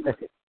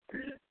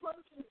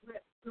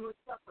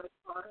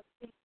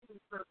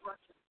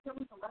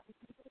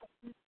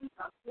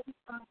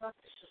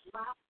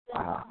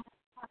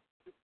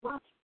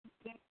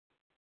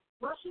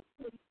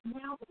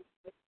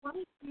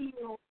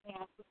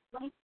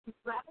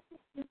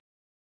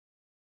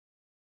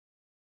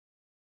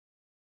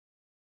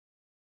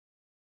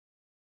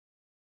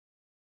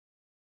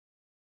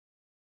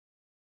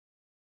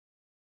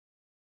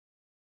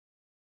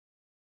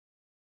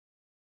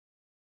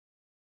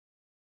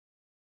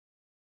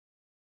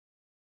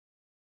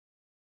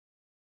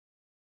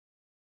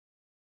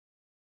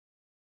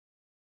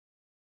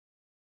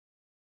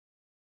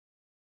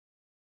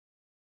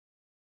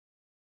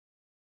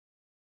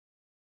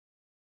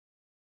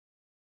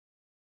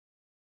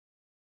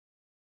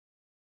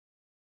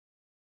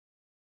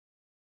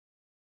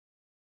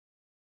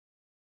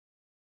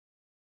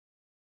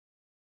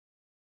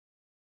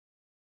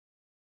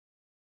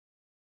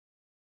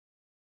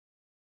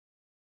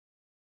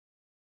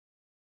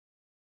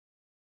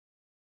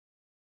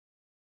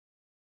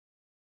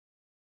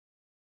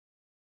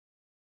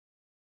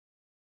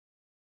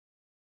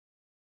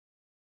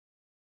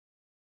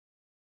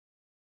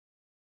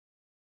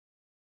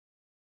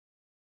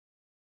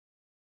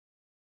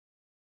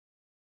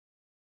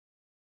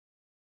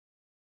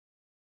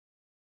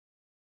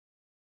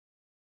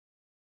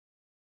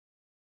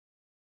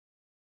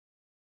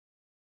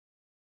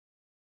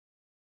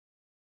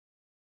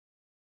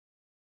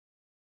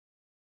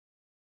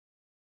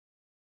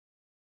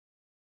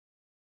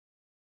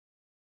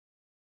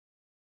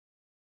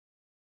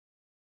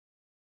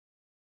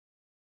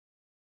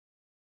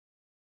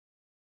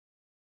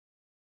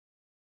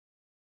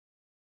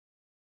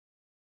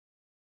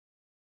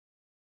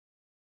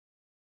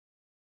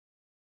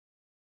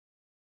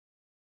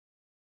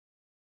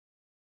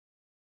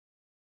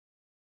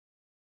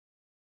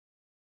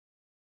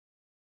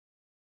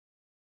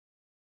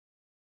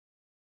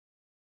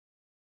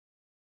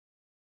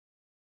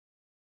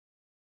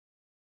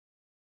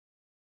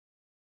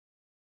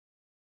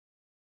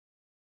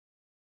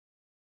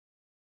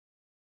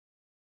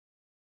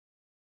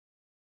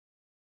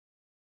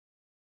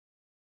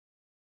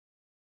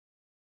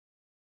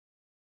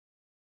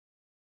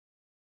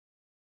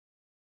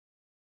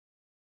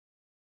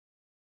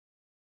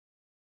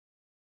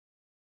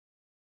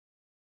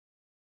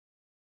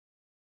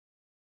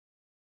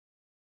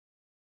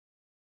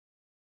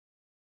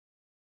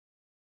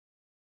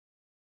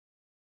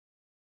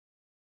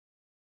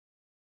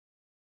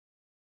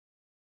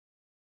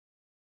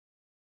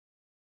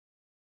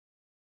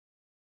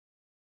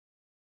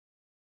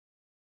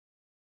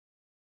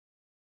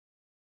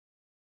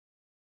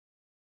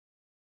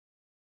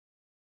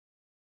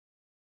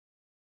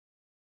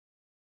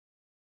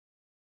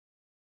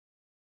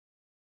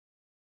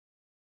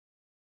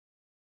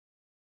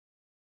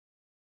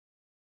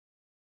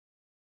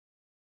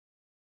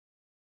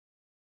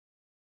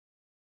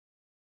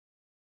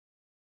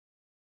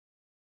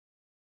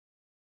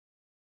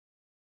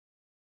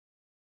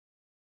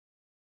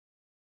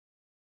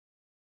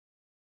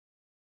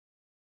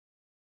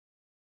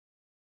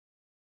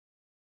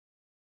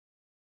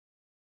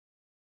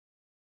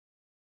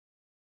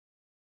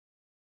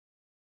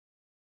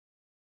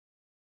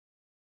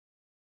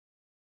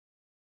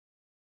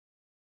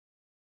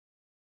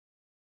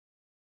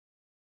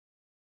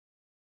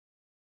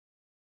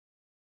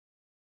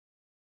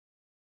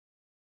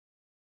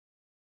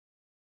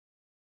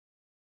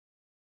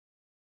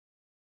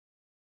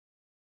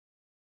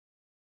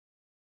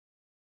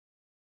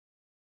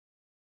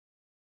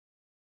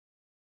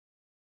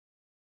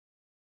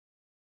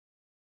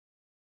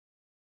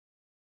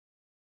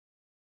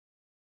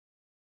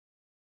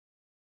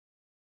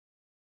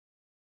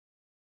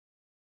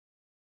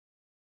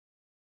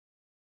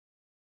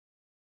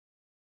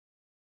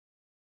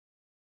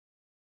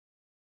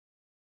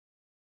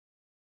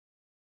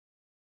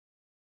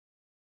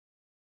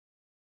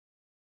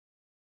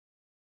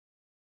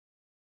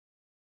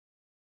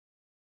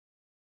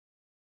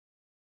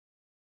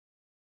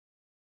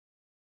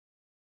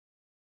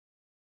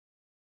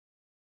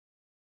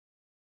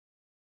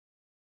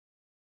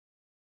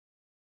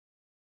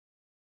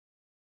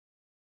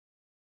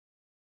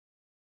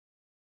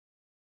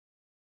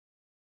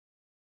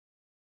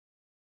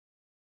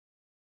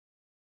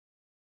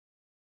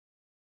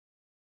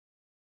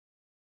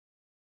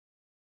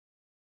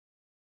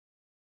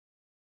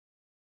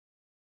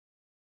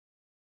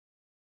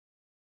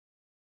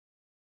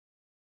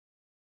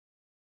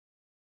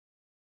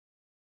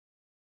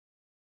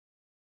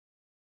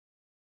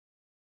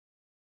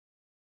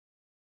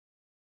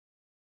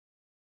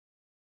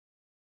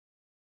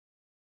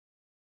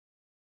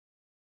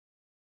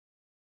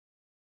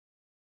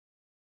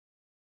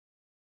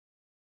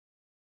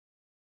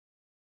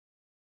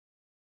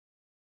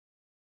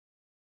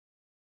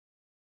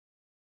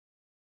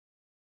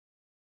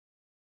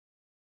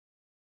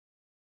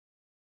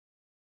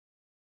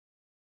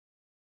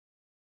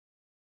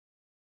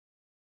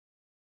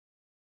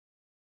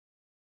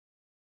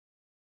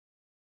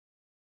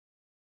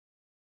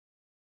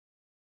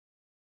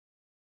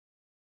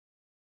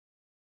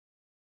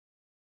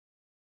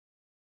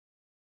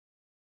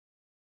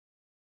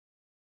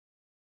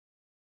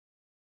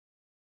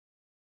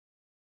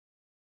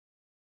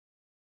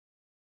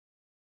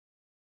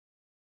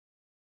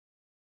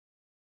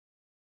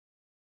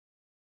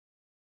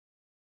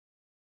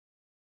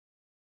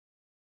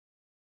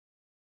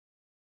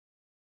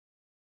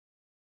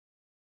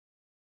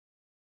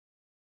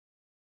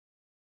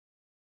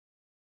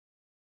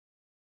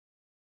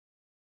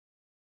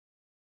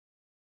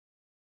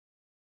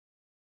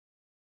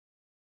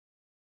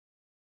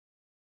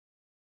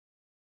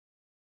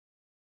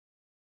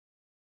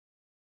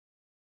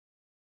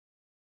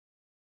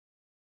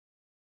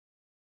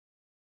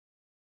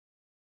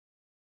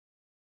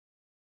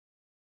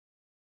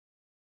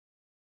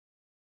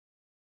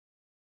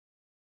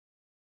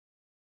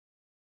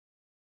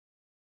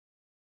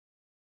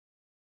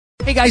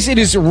 Hey guys, it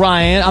is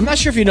Ryan. I'm not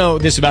sure if you know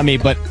this about me,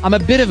 but I'm a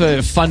bit of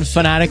a fun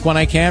fanatic when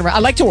I can. I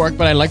like to work,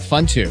 but I like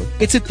fun too.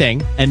 It's a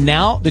thing. And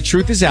now the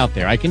truth is out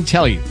there. I can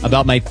tell you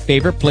about my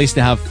favorite place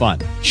to have fun.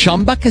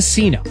 Chumba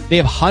Casino. They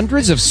have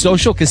hundreds of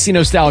social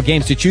casino style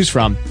games to choose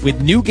from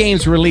with new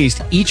games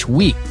released each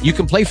week. You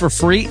can play for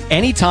free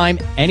anytime,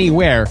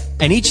 anywhere.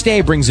 And each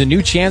day brings a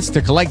new chance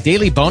to collect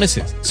daily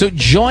bonuses. So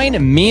join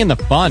me in the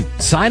fun.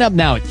 Sign up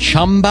now at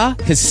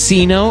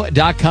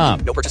ChumbaCasino.com.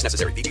 No purchase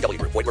necessary. VGW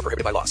Group. Void where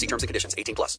prohibited by law. See terms and conditions. 18+.